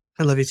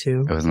 I love you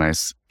too. It was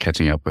nice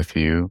catching up with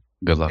you.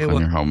 Good luck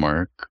on your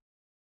homework.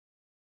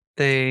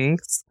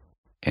 Thanks.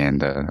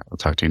 And I'll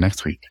talk to you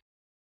next week.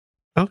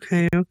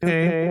 Okay.